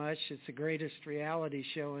 so much. It's the greatest reality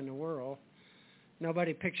show in the world.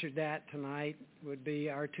 Nobody pictured that tonight would be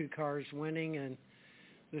our 2 cars winning, and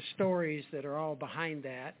the stories that are all behind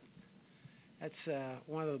that. That's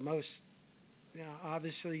one of the most,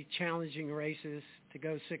 obviously challenging races to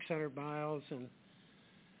go 600 miles, and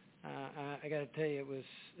I got to tell you, it was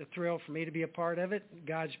a thrill for me to be a part of it.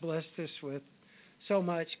 God's blessed us with so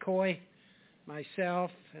much. Coy,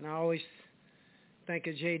 myself, and I always think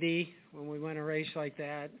of JD when we win a race like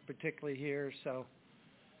that, particularly here. So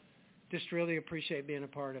just really appreciate being a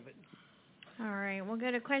part of it. All right, we'll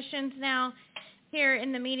go to questions now here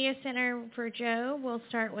in the media center for Joe. We'll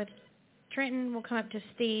start with Trenton. We'll come up to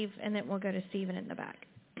Steve, and then we'll go to Steven in the back.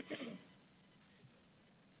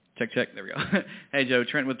 Check. There we go. Hey, Joe.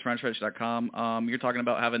 Trenton with FrontStretch.com. You're talking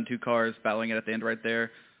about having 2 cars battling it at the end right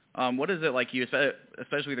there. What is it like you,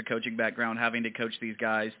 especially the coaching background, having to coach these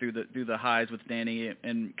guys through the highs with Danny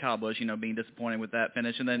and Kyle Busch, being disappointed with that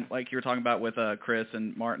finish, and then like you were talking about with Chris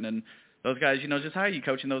and Martin and those guys, just how are you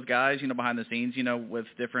coaching those guys, behind the scenes, with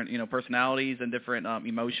different, personalities and different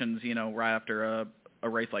emotions, right after a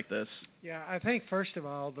race like this? Yeah, I think first of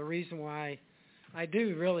all, the reason why I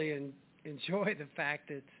do really enjoy the fact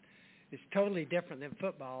that it's totally different than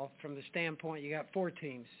football from the standpoint you got 4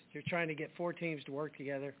 teams. You're trying to get 4 teams to work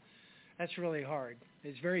together. That's really hard.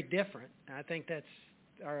 It's very different. I think that's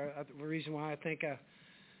the reason why I think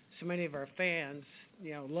so many of our fans,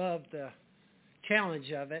 love the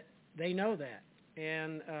challenge of it. They know that.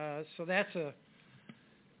 And so that's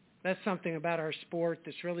something about our sport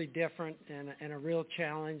that's really different and a real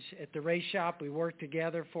challenge. At the race shop, we work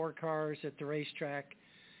together, 4 cars. At the racetrack,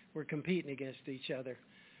 we're competing against each other.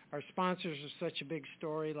 Our sponsors are such a big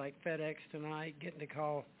story, like FedEx tonight, getting to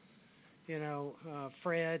call,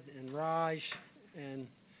 Fred and Raj and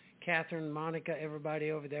Catherine, Monica,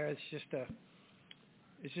 everybody over there. It's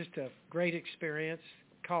just a great experience.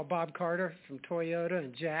 Call Bob Carter from Toyota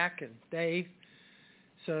and Jack and Dave.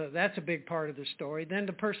 So that's a big part of the story. Then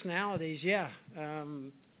the personalities,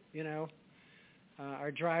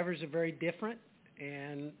 our drivers are very different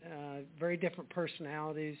and very different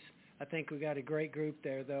personalities. I think we got a great group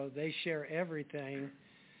there, though. They share everything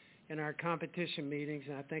in our competition meetings,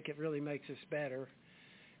 and I think it really makes us better.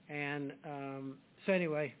 And so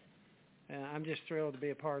anyway, I'm just thrilled to be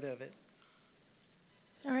a part of it.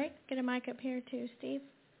 All right, get a mic up here too, Steve.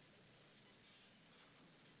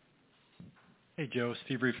 Hey, Joe.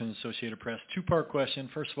 Steve Reed from the Associated Press. 2-part question.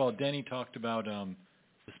 First of all, Denny talked about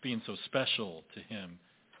this being so special to him.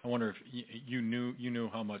 I wonder if you knew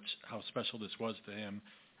how special this was to him.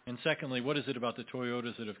 And secondly, what is it about the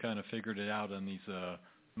Toyotas that have kind of figured it out on these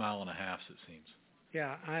mile and a halves, it seems?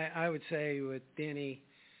 Yeah, I would say with Denny,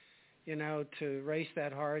 to race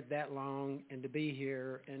that hard, that long, and to be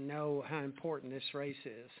here and know how important this race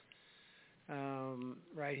is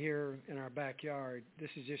right here in our backyard, this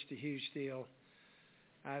is just a huge deal.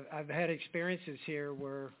 I've had experiences here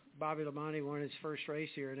where Bobby Labonte won his first race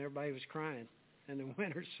here and everybody was crying in the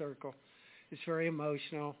winner's circle. It's very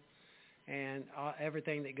emotional. and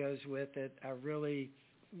everything that goes with it. I really,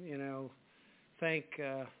 thank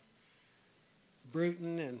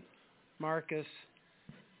Bruton and Marcus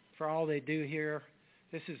for all they do here.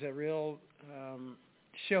 This is a real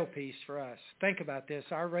showpiece for us. Think about this.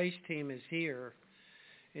 Our race team is here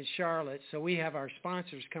in Charlotte, so we have our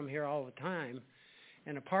sponsors come here all the time.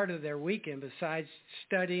 And a part of their weekend, besides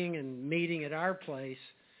studying and meeting at our place,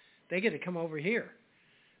 they get to come over here.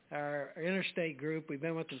 Our interstate group, we've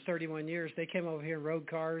been with them 31 years. They came over here and rode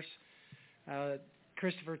cars.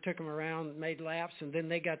 Christopher took them around, made laps, and then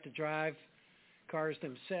they got to drive cars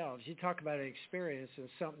themselves. You talk about an experience and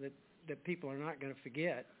something that people are not going to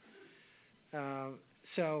forget.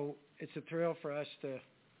 So it's a thrill for us to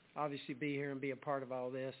obviously be here and be a part of all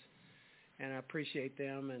this. And I appreciate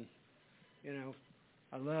them. And,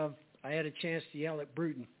 I had a chance to yell at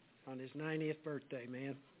Bruton on his 90th birthday,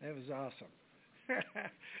 man. That was awesome.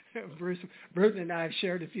 Bruton and I have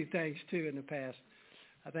shared a few things, too, in the past.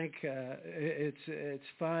 I think it's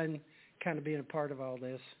fun kind of being a part of all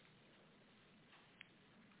this.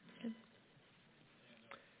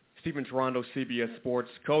 Stephen Toronto, CBS Sports.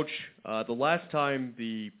 Coach, the last time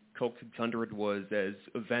the Coke 600 was as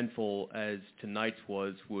eventful as tonight's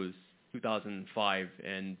was 2005,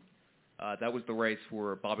 and that was the race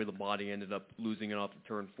where Bobby Labonte ended up losing it off the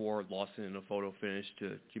turn 4, lost it in a photo finish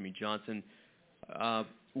to Jimmy Johnson.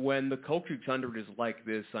 When the Coke 600 is like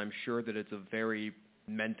this, I'm sure that it's a very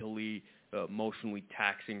mentally, emotionally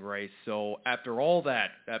taxing race. So after all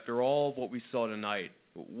what we saw tonight,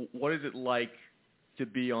 what is it like to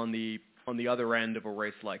be on the other end of a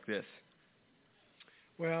race like this?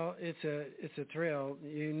 Well, it's a thrill.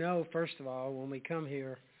 First of all, when we come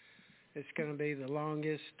here, it's going to be the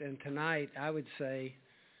longest, and tonight, I would say,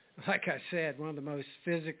 like I said, one of the most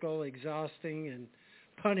physical, exhausting, and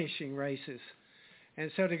punishing races.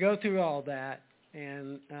 And so to go through all that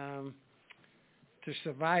and to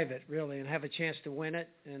survive it, really, and have a chance to win it,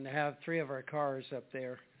 and to have 3 of our cars up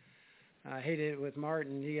there. I hated it with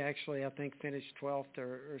Martin. He actually, I think, finished 12th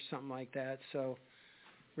or something like that. So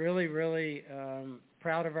really, really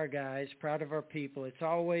proud of our guys, proud of our people. It's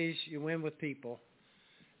always you win with people.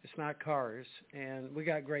 It's not cars, and we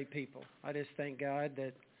got great people. I just thank God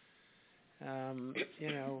that,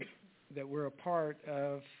 that we're a part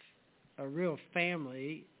of a real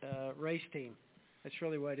family race team. That's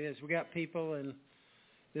really what it is. We got people, and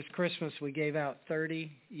this Christmas we gave out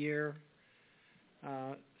 30-year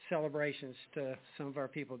celebrations to some of our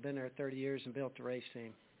people who've been there 30 years and built the race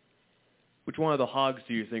team. Which one of the Hogs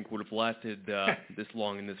do you think would have lasted this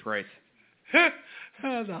long in this race? The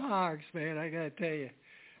Hogs, man, I got to tell you.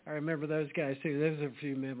 I remember those guys, too. Those are a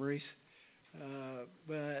few memories.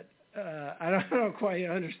 But I don't quite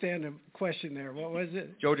understand the question there. What was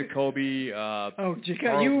it? Joe Jacoby.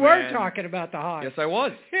 Jacoby. You were talking about the Hogs. Yes, I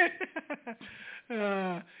was.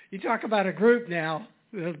 You talk about a group now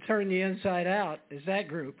that'll turn the inside out. Is that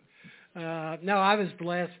group? No, I was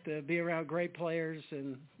blessed to be around great players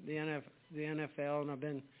in the NFL, and I've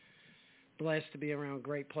been blessed to be around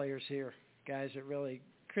great players here. Guys that really,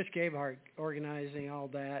 Chris Gabehart organizing all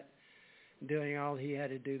that, doing all he had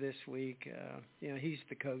to do this week. He's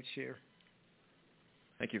the coach here.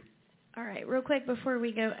 Thank you. All right, real quick before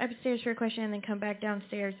we go upstairs for a question and then come back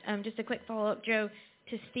downstairs, just a quick follow-up, Joe,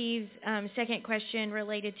 to Steve's second question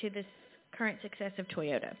related to this current success of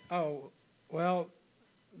Toyota. Oh, well,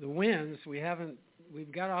 the wins, we've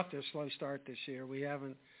got off to a slow start this year. We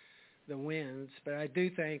haven't the wins, but I do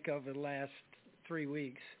think over the last 3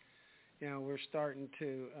 weeks, we're starting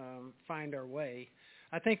to find our way.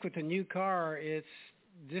 I think with the new car, it's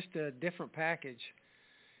just a different package.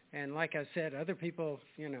 And like I said, other people,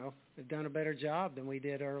 have done a better job than we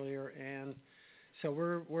did earlier. And so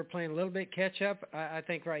we're playing a little bit catch up. I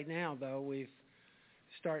think right now, though, we've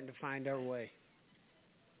starting to find our way.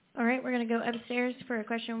 All right, we're going to go upstairs for a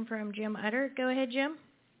question from Jim Utter. Go ahead, Jim.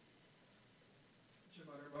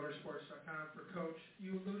 Jim Utter, Motorsports.com for Coach.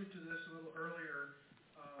 You alluded to this a little earlier.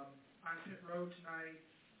 On pit road tonight,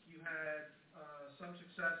 you had some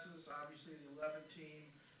successes, obviously the 11 team,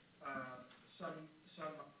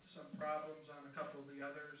 some problems on a couple of the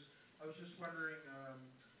others. I was just wondering,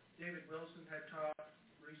 David Wilson had talked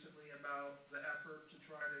recently about the effort to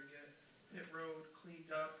try to get pit road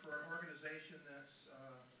cleaned up for an organization that's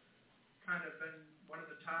kind of been one of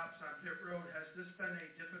the tops on pit road. Has this been a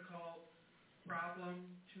difficult problem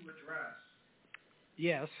to address?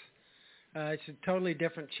 Yes. It's a totally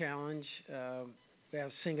different challenge. We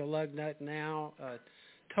have single lug nut now,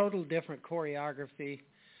 total different choreography,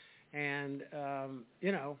 and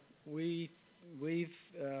we've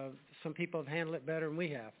some people have handled it better than we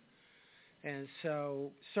have, and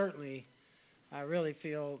so certainly I really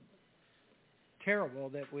feel terrible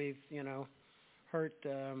that we've, hurt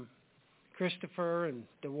Christopher and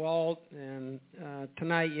DeWalt and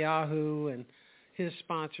tonight Yahoo and his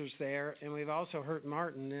sponsors there, and we've also hurt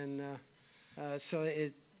Martin, and so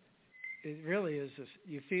it really is.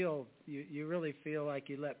 You really feel like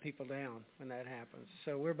you let people down when that happens.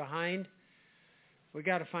 So we're behind. We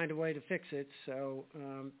got to find a way to fix it. So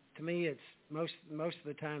to me, it's most of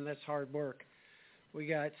the time that's hard work. We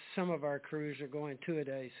got some of our crews are going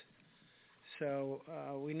 2-a-days, so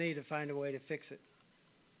we need to find a way to fix it.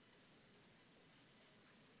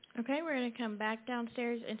 Okay, we're going to come back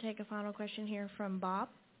downstairs and take a final question here from Bob.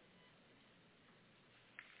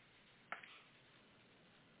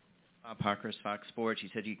 Bob Parkhurst, Fox Sports. You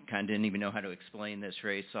said you kind of didn't even know how to explain this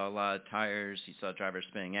race. Saw a lot of tires. You saw drivers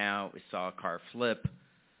spinning out. We saw a car flip.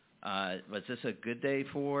 Was this a good day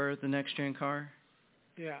for the next-gen car?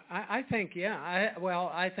 Yeah, I think,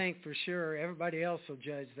 I think for sure everybody else will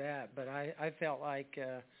judge that, but I felt like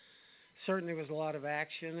certainly was a lot of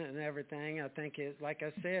action and everything. I think like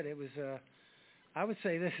I said, it was I would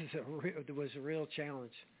say this was a real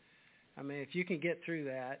challenge. I mean, if you can get through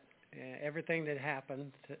that, everything that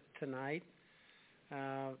happened tonight,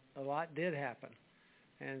 a lot did happen.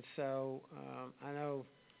 And so I know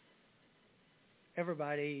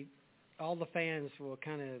everybody, all the fans will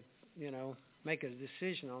kind of, make a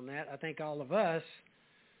decision on that. I think all of us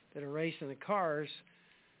that are racing the cars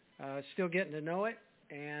still getting to know it,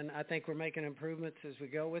 and I think we're making improvements as we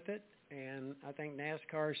go with it, and I think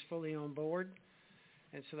NASCAR is fully on board,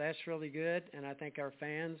 and so that's really good, and I think our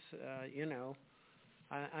fans,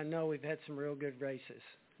 I know we've had some real good races,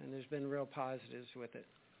 and there's been real positives with it.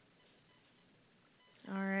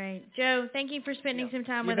 All right. Joe, thank you for spending some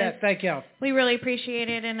time with us. Thank you. We really appreciate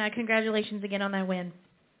it, and congratulations again on that win.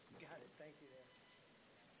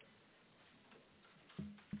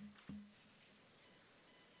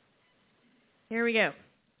 Here we go.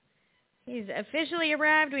 He's officially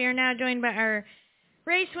arrived. We are now joined by our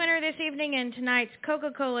race winner this evening in tonight's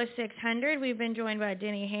Coca-Cola 600. We've been joined by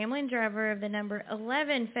Denny Hamlin, driver of the number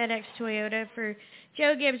 11 FedEx Toyota for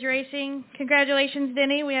Joe Gibbs Racing. Congratulations,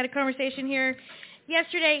 Denny. We had a conversation here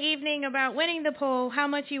yesterday evening about winning the pole, how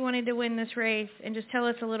much you wanted to win this race, and just tell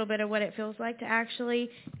us a little bit of what it feels like to actually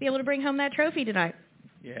be able to bring home that trophy tonight.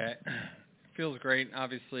 Yeah, it feels great,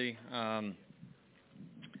 obviously.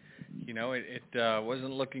 It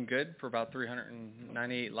wasn't looking good for about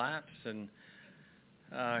 398 laps, and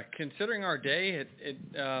considering our day,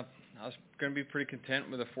 I was going to be pretty content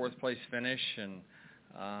with a fourth-place finish, and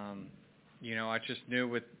I just knew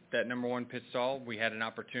with that number one pit stall, we had an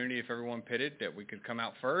opportunity if everyone pitted that we could come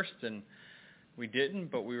out first, and we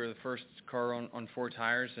didn't, but we were the first car on four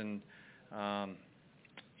tires, and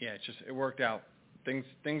it worked out.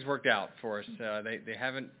 Things worked out for us. They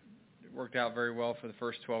haven't worked out very well for the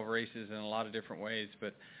first 12 races in a lot of different ways,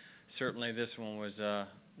 but certainly this one was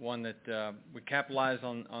one that we capitalized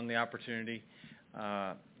on the opportunity.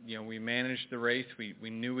 We managed the race. We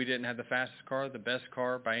knew we didn't have the fastest car, the best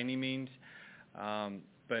car by any means,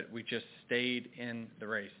 but we just stayed in the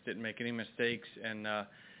race, didn't make any mistakes, and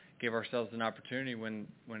gave ourselves an opportunity when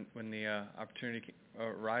the opportunity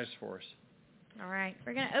arose for us. All right.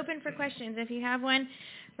 We're going to open for questions. If you have one,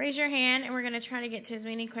 raise your hand, and we're going to try to get to as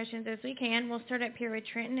many questions as we can. We'll start up here with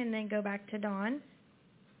Trenton and then go back to Don.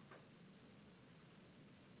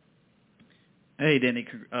 Hey, Denny.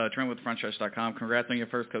 Trent with FrontStretch.com. Congrats on your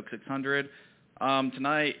first Coke 600.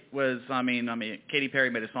 Tonight was, Katy Perry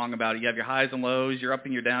made a song about it. You have your highs and lows. You're up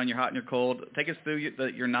and you're down. You're hot and you're cold. Take us through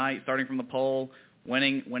your night, starting from the pole,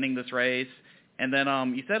 winning this race. And then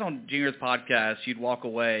you said on Junior's podcast you'd walk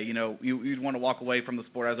away. You'd want to walk away from the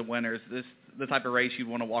sport as a winner. Is this the type of race you'd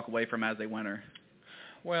want to walk away from as a winner?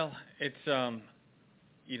 Well, it's I'm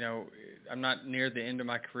not near the end of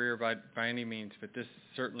my career by any means, but this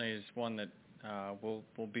certainly is one that will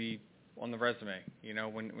be on the resume.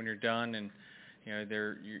 When you're done and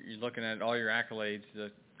you're looking at all your accolades, the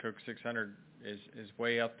Coke 600 is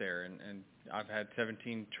way up there, and I've had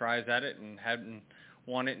 17 tries at it and hadn't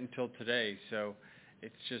won it until today, so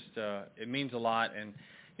it's just it means a lot. And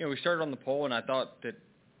we started on the pole, and I thought that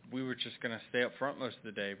we were just going to stay up front most of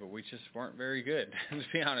the day, but we just weren't very good. To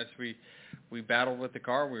be honest, we battled with the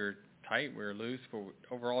car. We were tight, we were loose, but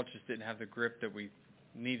overall just didn't have the grip that we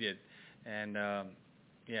needed. And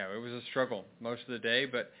it was a struggle most of the day,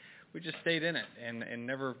 but we just stayed in it and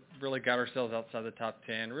never really got ourselves outside the top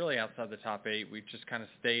 10, really outside the top 8. We just kind of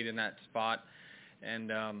stayed in that spot,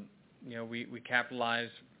 and we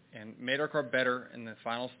capitalized and made our car better in the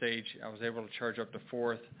final stage. I was able to charge up to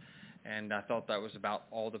fourth, and I thought that was about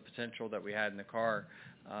all the potential that we had in the car.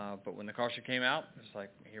 But when the caution came out, it was like,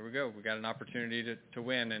 here we go. We got an opportunity to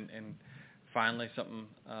win. And finally something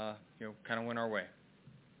kind of went our way.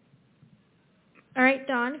 All right,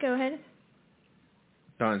 Don, go ahead.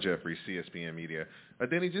 Don Jeffries, CSBN Media.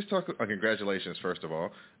 Denny, just talk. Congratulations, first of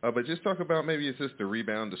all. But just talk about maybe is this the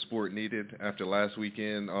rebound the sport needed after last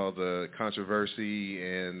weekend, all the controversy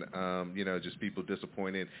and just people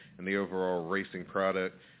disappointed in the overall racing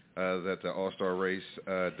product that the All-Star race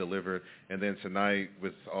delivered, and then tonight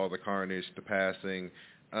with all the carnage, the passing.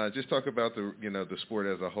 Just talk about the sport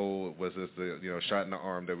as a whole. Was this the shot in the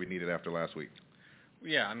arm that we needed after last week?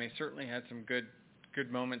 Yeah, I mean, certainly had some good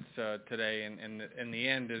moments today, and in the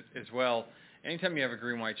end as well. Anytime you have a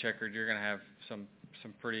green-white checkered, you're going to have some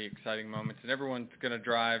pretty exciting moments, and everyone's going to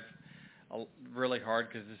drive really hard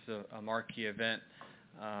because this is a marquee event.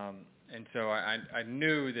 And so I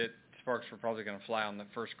knew that sparks were probably going to fly on the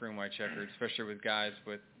first green-white checkered, especially with guys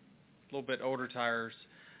with a little bit older tires,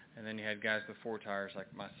 and then you had guys with 4 tires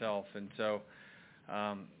like myself. And so,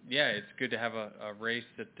 it's good to have a race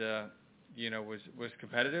that was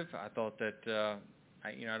competitive. I thought that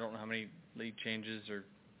I don't know how many lead changes or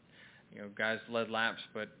guys led laps,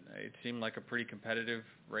 but it seemed like a pretty competitive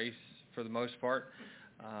race for the most part.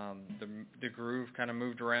 The groove kind of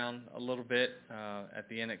moved around a little bit. At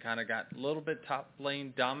the end, it kind of got a little bit top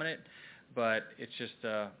lane dominant, but it's just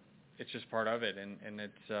part of it. And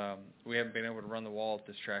it's we haven't been able to run the wall at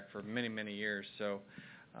this track for many years. So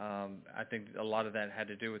I think a lot of that had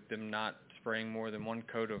to do with them not spraying more than one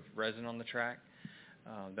coat of resin on the track.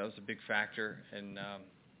 That was a big factor, and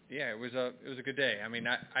it was a good day. I mean,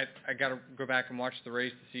 I got to go back and watch the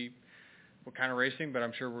race to see what kind of racing, but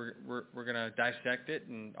I'm sure we're going to dissect it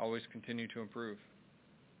and always continue to improve.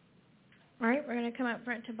 All right, we're going to come up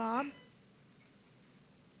front to Bob.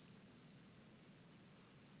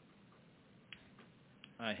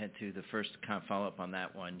 I had to the first kind of follow up on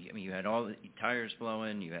that one. I mean, you had all the tires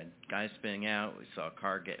blowing, you had guys spinning out. We saw a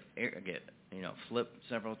car get flipped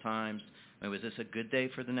several times. I mean, was this a good day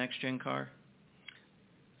for the next gen car?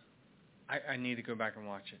 I need to go back and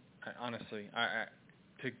watch it. Honestly,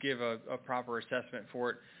 to give a proper assessment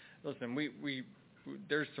for it. Listen, we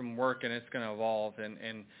there's some work and it's going to evolve,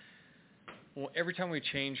 and every time we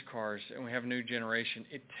change cars and we have a new generation,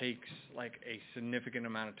 it takes like a significant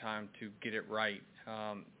amount of time to get it right.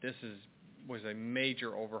 This was a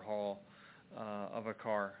major overhaul of a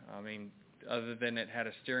car. I mean, other than it had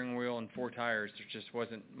a steering wheel and 4 tires, there just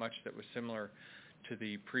wasn't much that was similar to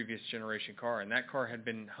the previous generation car, and that car had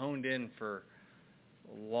been honed in for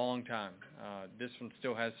a long time. This one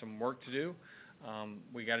still has some work to do.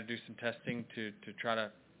 We got to do some testing to try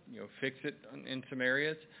to fix it in some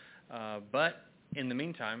areas, but in the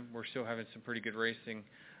meantime, we're still having some pretty good racing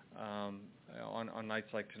on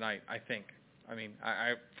nights like tonight, I think. I mean,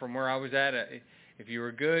 I from where I was at, if you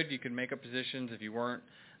were good, you could make up positions. If you weren't,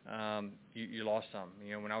 you lost some.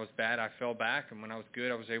 When I was bad, I fell back, and when I was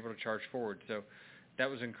good, I was able to charge forward. So that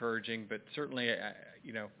was encouraging, but certainly,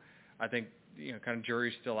 I think, kind of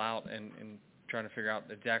jury's still out and trying to figure out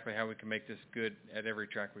exactly how we can make this good at every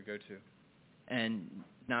track we go to. And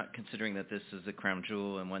not considering that this is a crown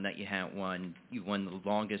jewel and one that you won the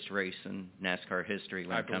longest race in NASCAR history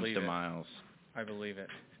when it comes to miles. I believe it.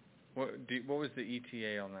 What was the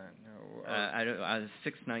ETA on that?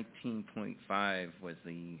 619.5 was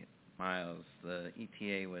the miles. The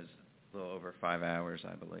ETA was a little over 5 hours,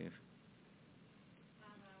 I believe.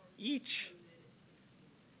 Each.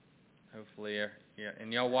 Hopefully, yeah.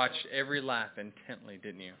 And y'all watched every lap intently,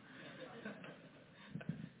 didn't you?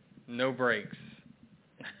 No breaks.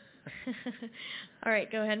 All right,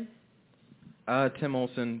 go ahead. Tim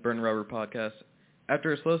Olson, Burn Rubber Podcast.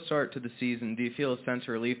 After a slow start to the season, do you feel a sense of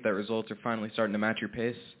relief that results are finally starting to match your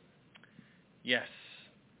pace? Yes,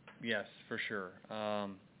 for sure. At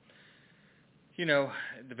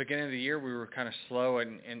the beginning of the year, we were kind of slow,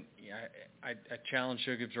 and I challenged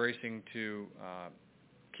Joe Gibbs Racing to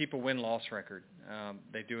keep a win-loss record.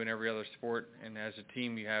 They do in every other sport, and as a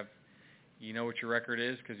team, you know what your record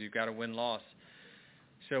is because you've got a win-loss.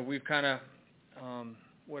 So we've kind of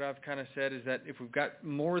what I've kind of said is that if we've got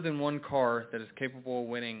more than one car that is capable of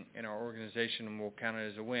winning in our organization, we'll count it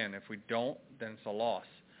as a win. If we don't, then it's a loss.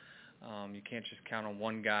 You can't just count on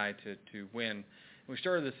one guy to win. We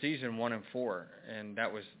started the season 1-4, and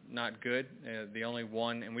that was not good. The only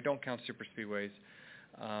one, and we don't count super speedways,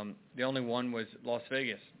 the only one was Las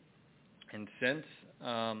Vegas. And since,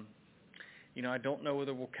 I don't know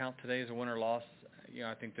whether we'll count today as a win or loss.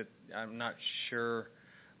 I think that I'm not sure,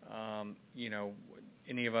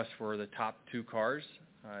 any of us were the top 2 cars.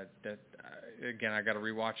 Again, I got to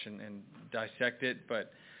rewatch and dissect it,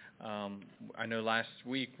 but I know last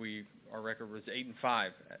week our record was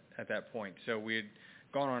 8-5 at that point. So we had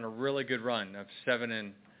gone on a really good run of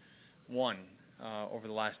 7-1 won over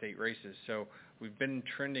the last 8 races. So we've been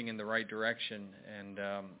trending in the right direction. And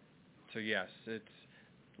so, yes, it's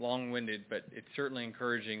long-winded, but it's certainly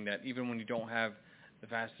encouraging that even when you don't have the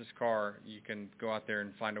fastest car, you can go out there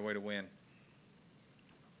and find a way to win.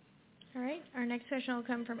 All right. Our next question will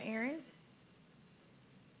come from Aaron.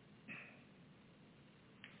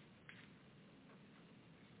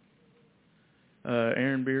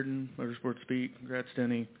 Aaron Bearden, Motorsports Beat. Congrats,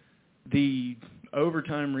 Denny. The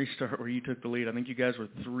overtime restart where you took the lead, I think you guys were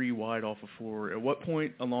 3 wide off of 4. At what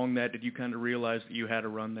point along that did you kind of realize that you had a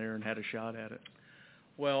run there and had a shot at it?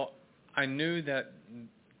 Well, I knew that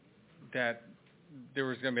there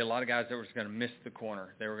was going to be a lot of guys that was going to miss the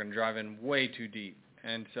corner. They were going to drive in way too deep.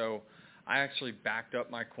 And so I actually backed up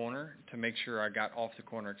my corner to make sure I got off the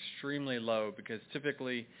corner extremely low, because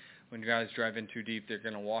typically when guys drive in too deep, they're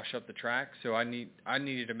going to wash up the track. So I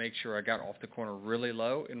needed to make sure I got off the corner really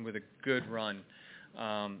low and with a good run.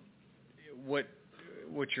 What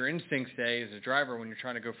your instincts say as a driver when you're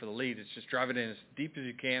trying to go for the lead is just drive it in as deep as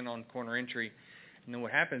you can on corner entry. And then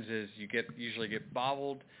what happens is you usually get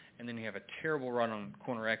bobbled, and then you have a terrible run on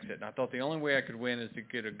corner exit. And I thought the only way I could win is to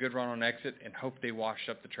get a good run on exit and hope they washed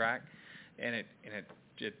up the track. And it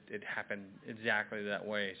happened exactly that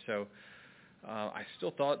way. So I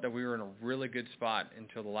still thought that we were in a really good spot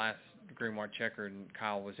until the last green white checker, and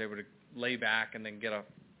Kyle was able to lay back and then get a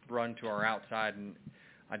run to our outside, and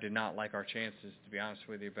I did not like our chances, to be honest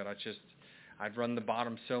with you. But I'd run the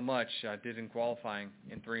bottom so much. I did in qualifying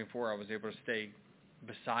in 3 and 4. I was able to stay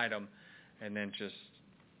beside him, and then just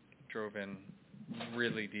drove in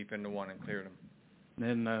really deep into 1 and cleared him.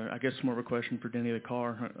 And I guess more of a question for Denny, the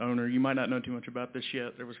car owner. You might not know too much about this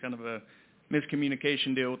yet. There was kind of a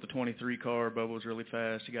miscommunication deal with the 23 car. Bubba was really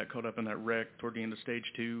fast. He got caught up in that wreck toward the end of stage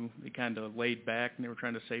 2. He kind of laid back, and they were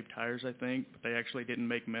trying to save tires, I think, but they actually didn't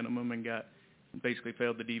make minimum and basically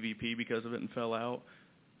failed the DVP because of it and fell out.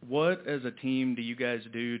 What, as a team, do you guys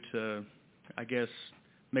do to, I guess,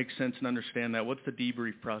 make sense and understand that? What's the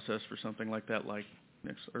debrief process for something like that, like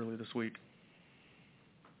early this week?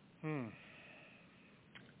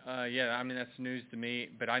 Yeah, I mean, that's news to me,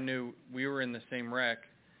 but I knew we were in the same wreck,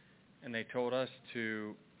 and they told us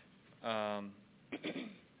to, I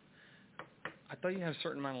thought you had a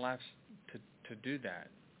certain amount of laps to do that.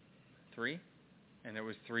 3? And it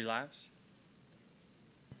was 3 laps?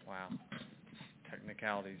 Wow.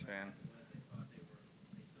 Technicalities, man.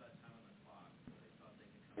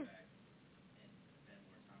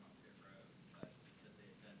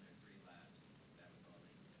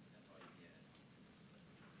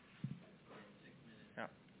 Yeah.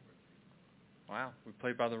 Wow, we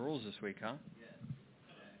played by the rules this week, huh?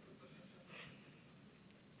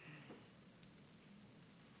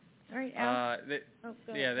 All right, Al.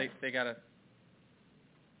 They got to.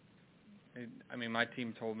 I mean, my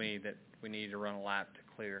team told me that we needed to run a lap to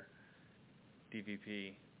clear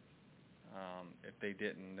DVP. If they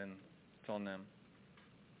didn't, then it's on them.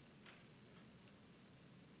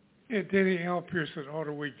 Yeah, Denny, Al Pierce at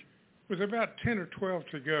Auto Week. With about 10 or 12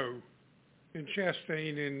 to go, and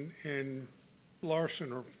Chastain and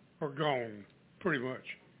Larson are gone, pretty much.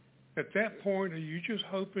 At that point, are you just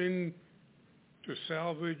hoping to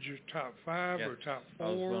salvage your top 5 or top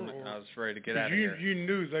 4? I was ready to get out of here. You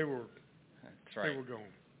knew they were. That's right. They were gone.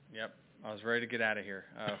 Yep, I was ready to get out of here.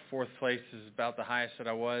 4th place is about the highest that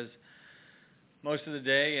I was most of the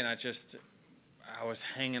day, and I was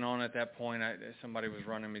hanging on at that point. Somebody was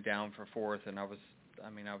running me down for 4th, and I was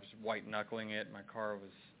white knuckling it. My car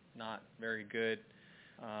was not very good.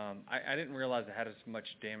 I didn't realize I had as much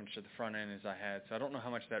damage to the front end as I had, so I don't know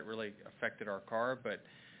how much that really affected our car. But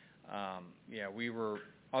I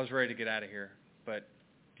was ready to get out of here. But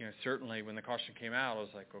certainly when the caution came out, I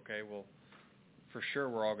was like, okay, well, for sure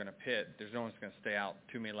we're all going to pit. There's no one's going to stay out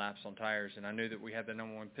too many laps on tires, and I knew that we had the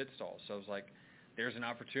number 1 pit stall. So I was like, there's an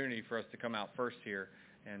opportunity for us to come out first here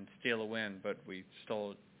and steal a win, but we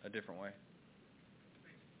stole it a different way.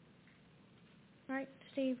 All right,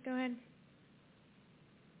 Steve, go ahead.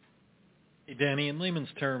 Hey, Danny, in layman's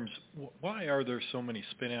terms, why are there so many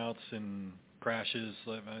spin-outs and crashes?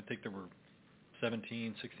 I think there were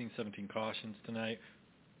 16, 17 cautions tonight.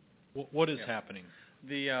 What is happening?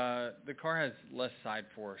 The car has less side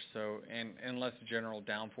force, and less general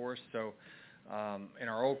downforce. So in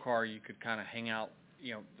our old car, you could kind of hang out.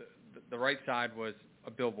 The right side was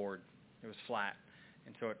a billboard. It was flat,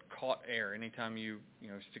 and so it caught air. Anytime you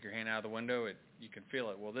stick your hand out of the window, you can feel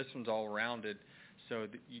it. Well, this one's all rounded, so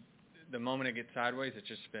the moment it gets sideways, it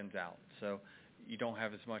just spins out. So you don't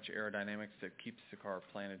have as much aerodynamics that keeps the car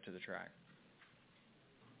planted to the track.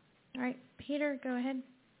 All right, Peter, go ahead.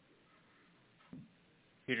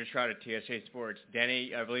 Peter Stroud at TSA Sports.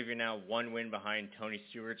 Denny, I believe you're now one win behind Tony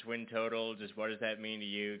Stewart's win total. Just what does that mean to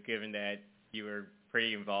you, given that you were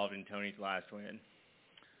pretty involved in Tony's last win?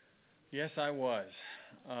 Yes, I was.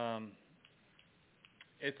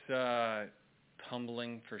 It's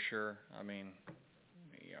humbling for sure. I mean,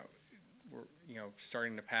 we're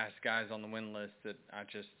starting to pass guys on the win list that I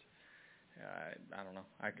just I don't know.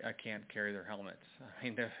 I can't carry their helmets. I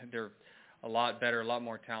mean, they're a lot better, a lot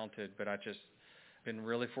more talented, but I just been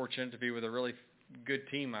really fortunate to be with a really good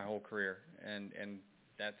team my whole career, and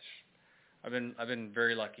that's I've been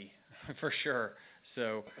very lucky for sure.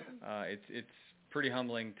 So it's pretty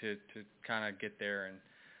humbling to kind of get there,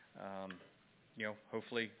 and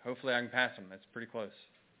hopefully I can pass them. That's pretty close.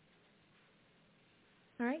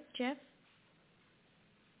 All right, Jeff.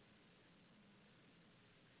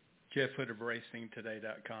 Jeff Hood of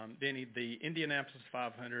RacingToday.com. Denny, the Indianapolis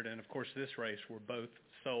 500 and, of course, this race were both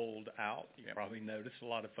sold out. You probably noticed a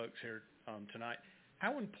lot of folks here tonight.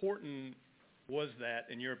 How important was that,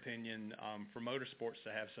 in your opinion, for motorsports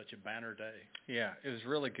to have such a banner day? Yeah, it was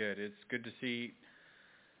really good. It's good to see,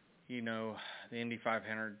 the Indy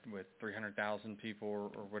 500 with 300,000 people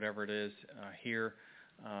or whatever it is here.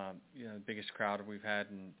 The biggest crowd we've had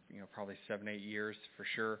in, probably 7-8 years for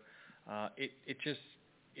sure.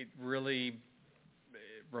 It really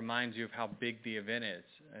reminds you of how big the event is.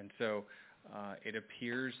 And so it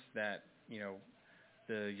appears that,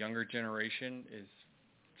 the younger generation is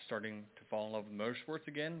starting to fall in love with motorsports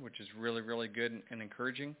again, which is really, really good and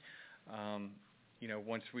encouraging.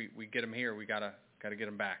 Once we get them here, we gotta get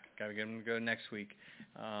them back. Gotta get them to go next week.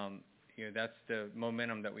 That's the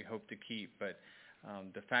momentum that we hope to keep. But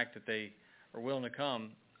the fact that they are willing to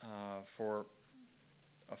come for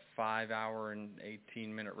a 5-hour and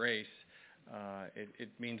 18-minute race, it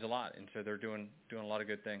means a lot, and so they're doing a lot of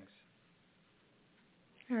good things.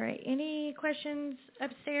 All right. Any questions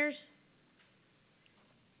upstairs?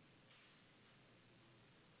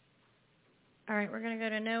 All right, we're going to go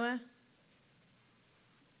to Noah.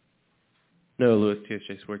 Noah Lewis,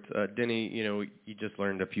 TSJ Sports. Denny, you just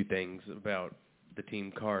learned a few things about the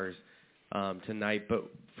team cars tonight, but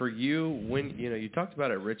for you, when you talked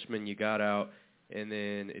about at Richmond, you got out, and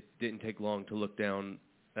then it didn't take long to look down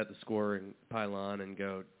at the scoring pylon and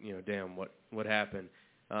go, damn, what happened?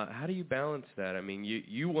 How do you balance that? I mean,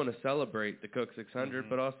 you want to celebrate the Cook 600,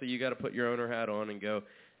 but also you got to put your owner hat on and go,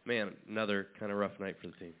 man, another kind of rough night for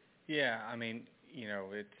the team. Yeah, I mean,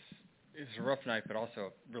 it's a rough night, but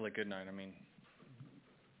also a really good night. I mean,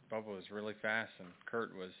 Bubba was really fast and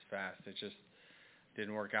Kurt was fast. It just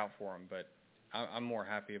didn't work out for him, but I'm more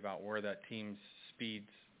happy about where that team's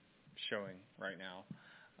speed's showing right now.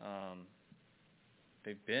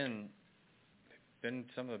 They've been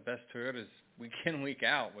some of the best Toyotas week in, week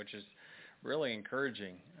out, which is really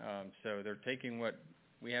encouraging. So they're taking what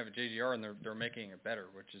we have at JGR and they're making it better,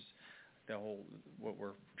 which is the whole what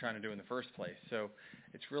we're trying to do in the first place. So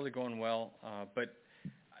it's really going well. But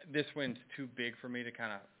this win's too big for me to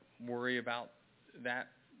kind of worry about that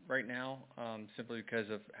right now, simply because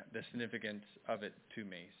of the significance of it to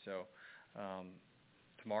me. So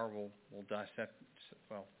tomorrow we'll dissect.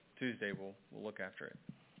 Well, Tuesday we'll look after it.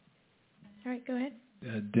 All right, go ahead.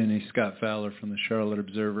 Denny, Scott Fowler from the Charlotte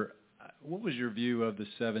Observer. What was your view of the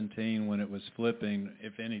 17 when it was flipping,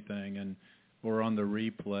 if anything, or on the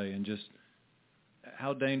replay, and just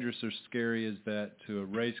how dangerous or scary is that to a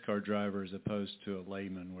race car driver as opposed to a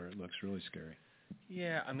layman where it looks really scary?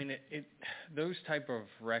 Yeah, I mean, those type of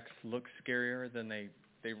wrecks look scarier than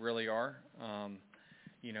they really are.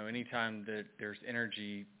 Anytime that there's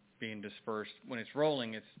energy being dispersed, when it's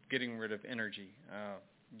rolling, it's getting rid of energy.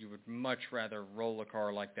 You would much rather roll a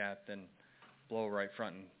car like that than blow right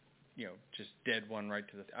front and, just dead one right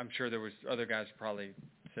to the... I'm sure there was other guys who probably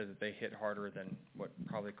said that they hit harder than what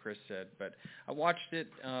probably Chris said. But I watched it,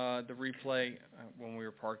 the replay, when we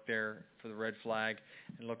were parked there for the red flag.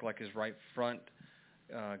 It looked like his right front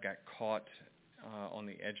got caught on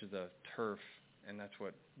the edge of the turf, and that's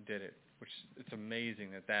what did it, which it's amazing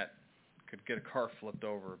that could get a car flipped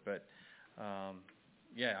over. But,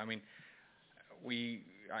 yeah, I mean, we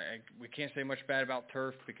can't say much bad about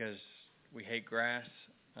turf because we hate grass.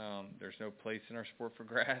 There's no place in our sport for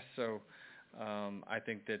grass, so I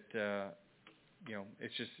think that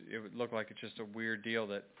it would look like it's just a weird deal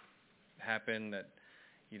that happened that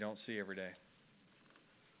you don't see every day.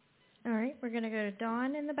 All right, we're going to go to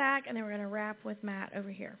Dawn in the back, and then we're going to wrap with Matt over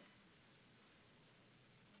here.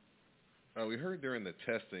 We heard during the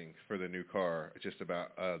testing for the new car just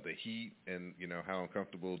about the heat and, how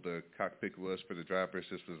uncomfortable the cockpit was for the drivers.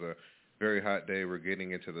 This was a very hot day. We're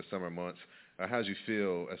getting into the summer months. How did you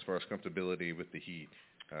feel as far as comfortability with the heat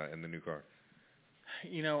in the new car?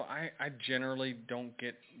 I generally don't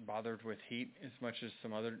get bothered with heat as much as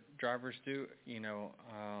some other drivers do.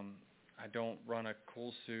 I don't run a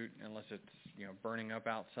cool suit unless it's, burning up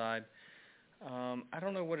outside. I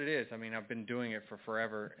don't know what it is. I mean, I've been doing it for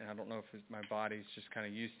forever, and I don't know if my body's just kind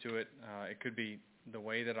of used to it. It could be the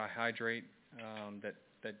way that I hydrate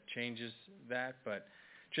that changes that, but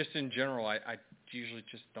just in general, I usually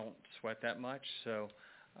just don't sweat that much, so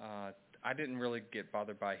I didn't really get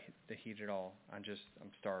bothered by the heat at all. I'm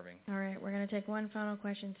starving. All right, we're going to take one final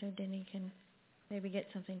question so Denny can maybe get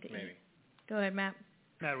something to eat. Go ahead, Matt.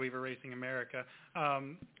 Matt Weaver, Racing America.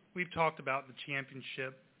 We've talked about the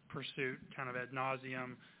championship pursuit kind of ad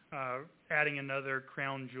nauseum, adding another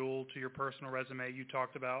crown jewel to your personal resume. You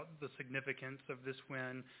talked about the significance of this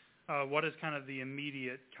win. What is kind of the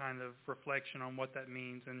immediate kind of reflection on what that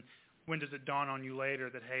means, and when does it dawn on you later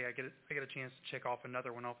that, hey, I get a chance to check off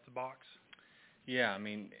another one off the box? Yeah, I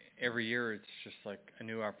mean, every year it's just like a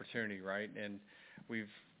new opportunity, right? And we've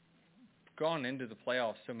gone into the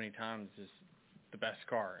playoffs so many times as the best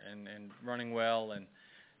car and running well, and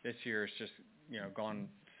this year it's just, gone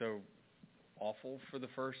so awful for the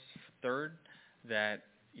first third that,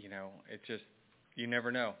 it just, you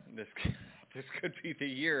never know. This could be the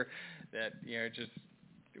year that,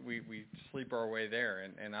 we sleep our way there,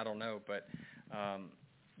 and I don't know, but I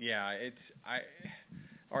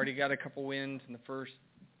already got a couple wins in the first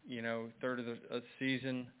third of the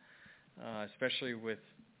season, especially with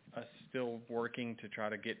us still working to try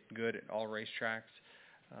to get good at all racetracks.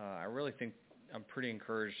 I really think I'm pretty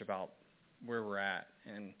encouraged about where we're at,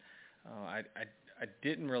 and I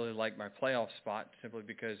didn't really like my playoff spot simply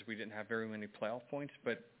because we didn't have very many playoff points,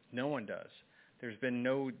 but no one does. There's been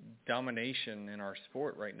no domination in our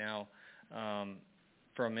sport right now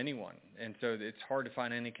from anyone, and so it's hard to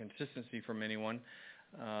find any consistency from anyone.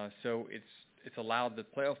 So it's allowed the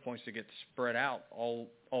playoff points to get spread out all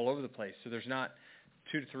over the place. So there's not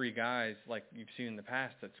 2 to 3 guys like you've seen in the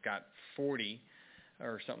past that's got 40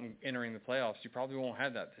 or something entering the playoffs. You probably won't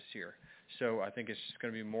have that this year. So I think it's just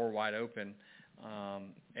going to be more wide open,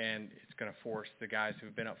 and it's going to force the guys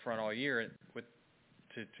who've been up front all year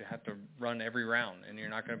to have to run every round, and you're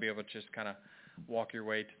not going to be able to just kind of walk your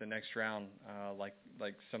way to the next round like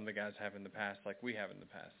some of the guys have in the past, like we have in the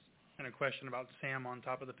past. And a question about Sam on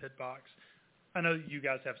top of the pit box. I know you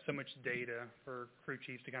guys have so much data for crew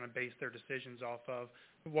chiefs to kind of base their decisions off of.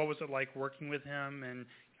 What was it like working with him, and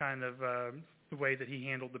kind of the way that he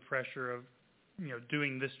handled the pressure of,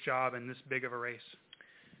 doing this job in this big of a race?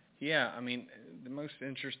 Yeah, I mean, the most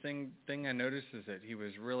interesting thing I noticed is that he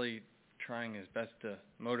was really trying his best to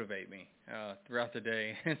motivate me throughout the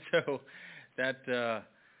day, and so that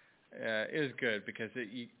is good because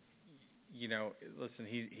listen,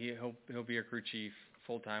 he'll be a crew chief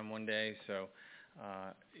full time one day, so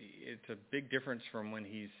it's a big difference from when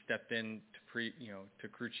he's stepped in to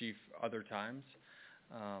crew chief other times.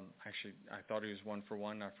 Actually, I thought he was 1 for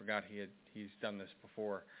 1. I forgot he's done this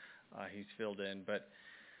before. He's filled in, but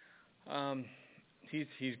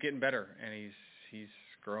he's getting better, and he's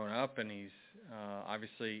grown up, and he's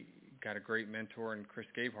obviously got a great mentor in Chris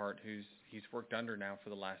Gabehart, he's worked under now for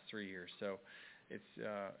the last 3 years. So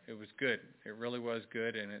it was good. It really was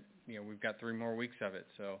good, and we've got 3 more weeks of it.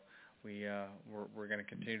 So we're going to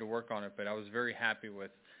continue to work on it. But I was very happy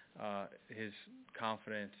with his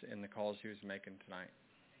confidence in the calls he was making tonight.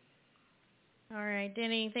 All right,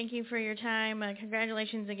 Denny, thank you for your time.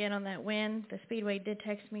 Congratulations again on that win. The Speedway did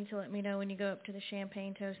text me to let me know when you go up to the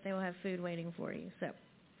Champagne Toast, they will have food waiting for you. So,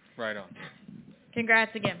 right on.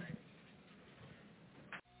 Congrats again.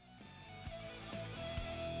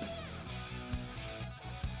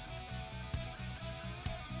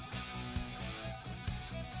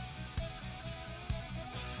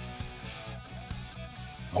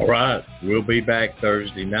 All right, we'll be back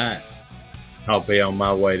Thursday night. I'll be on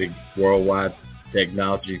my way to Worldwide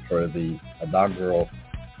Technology for the inaugural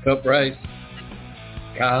Cup race.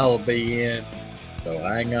 Kyle will be in, so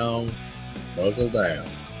hang on, buckle down.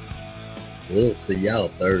 We'll see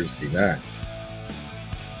y'all Thursday night.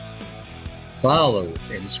 Follow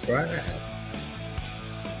and subscribe.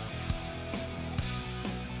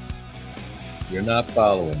 You're not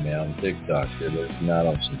following me on TikTok, you're listening out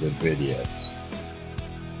on some good videos.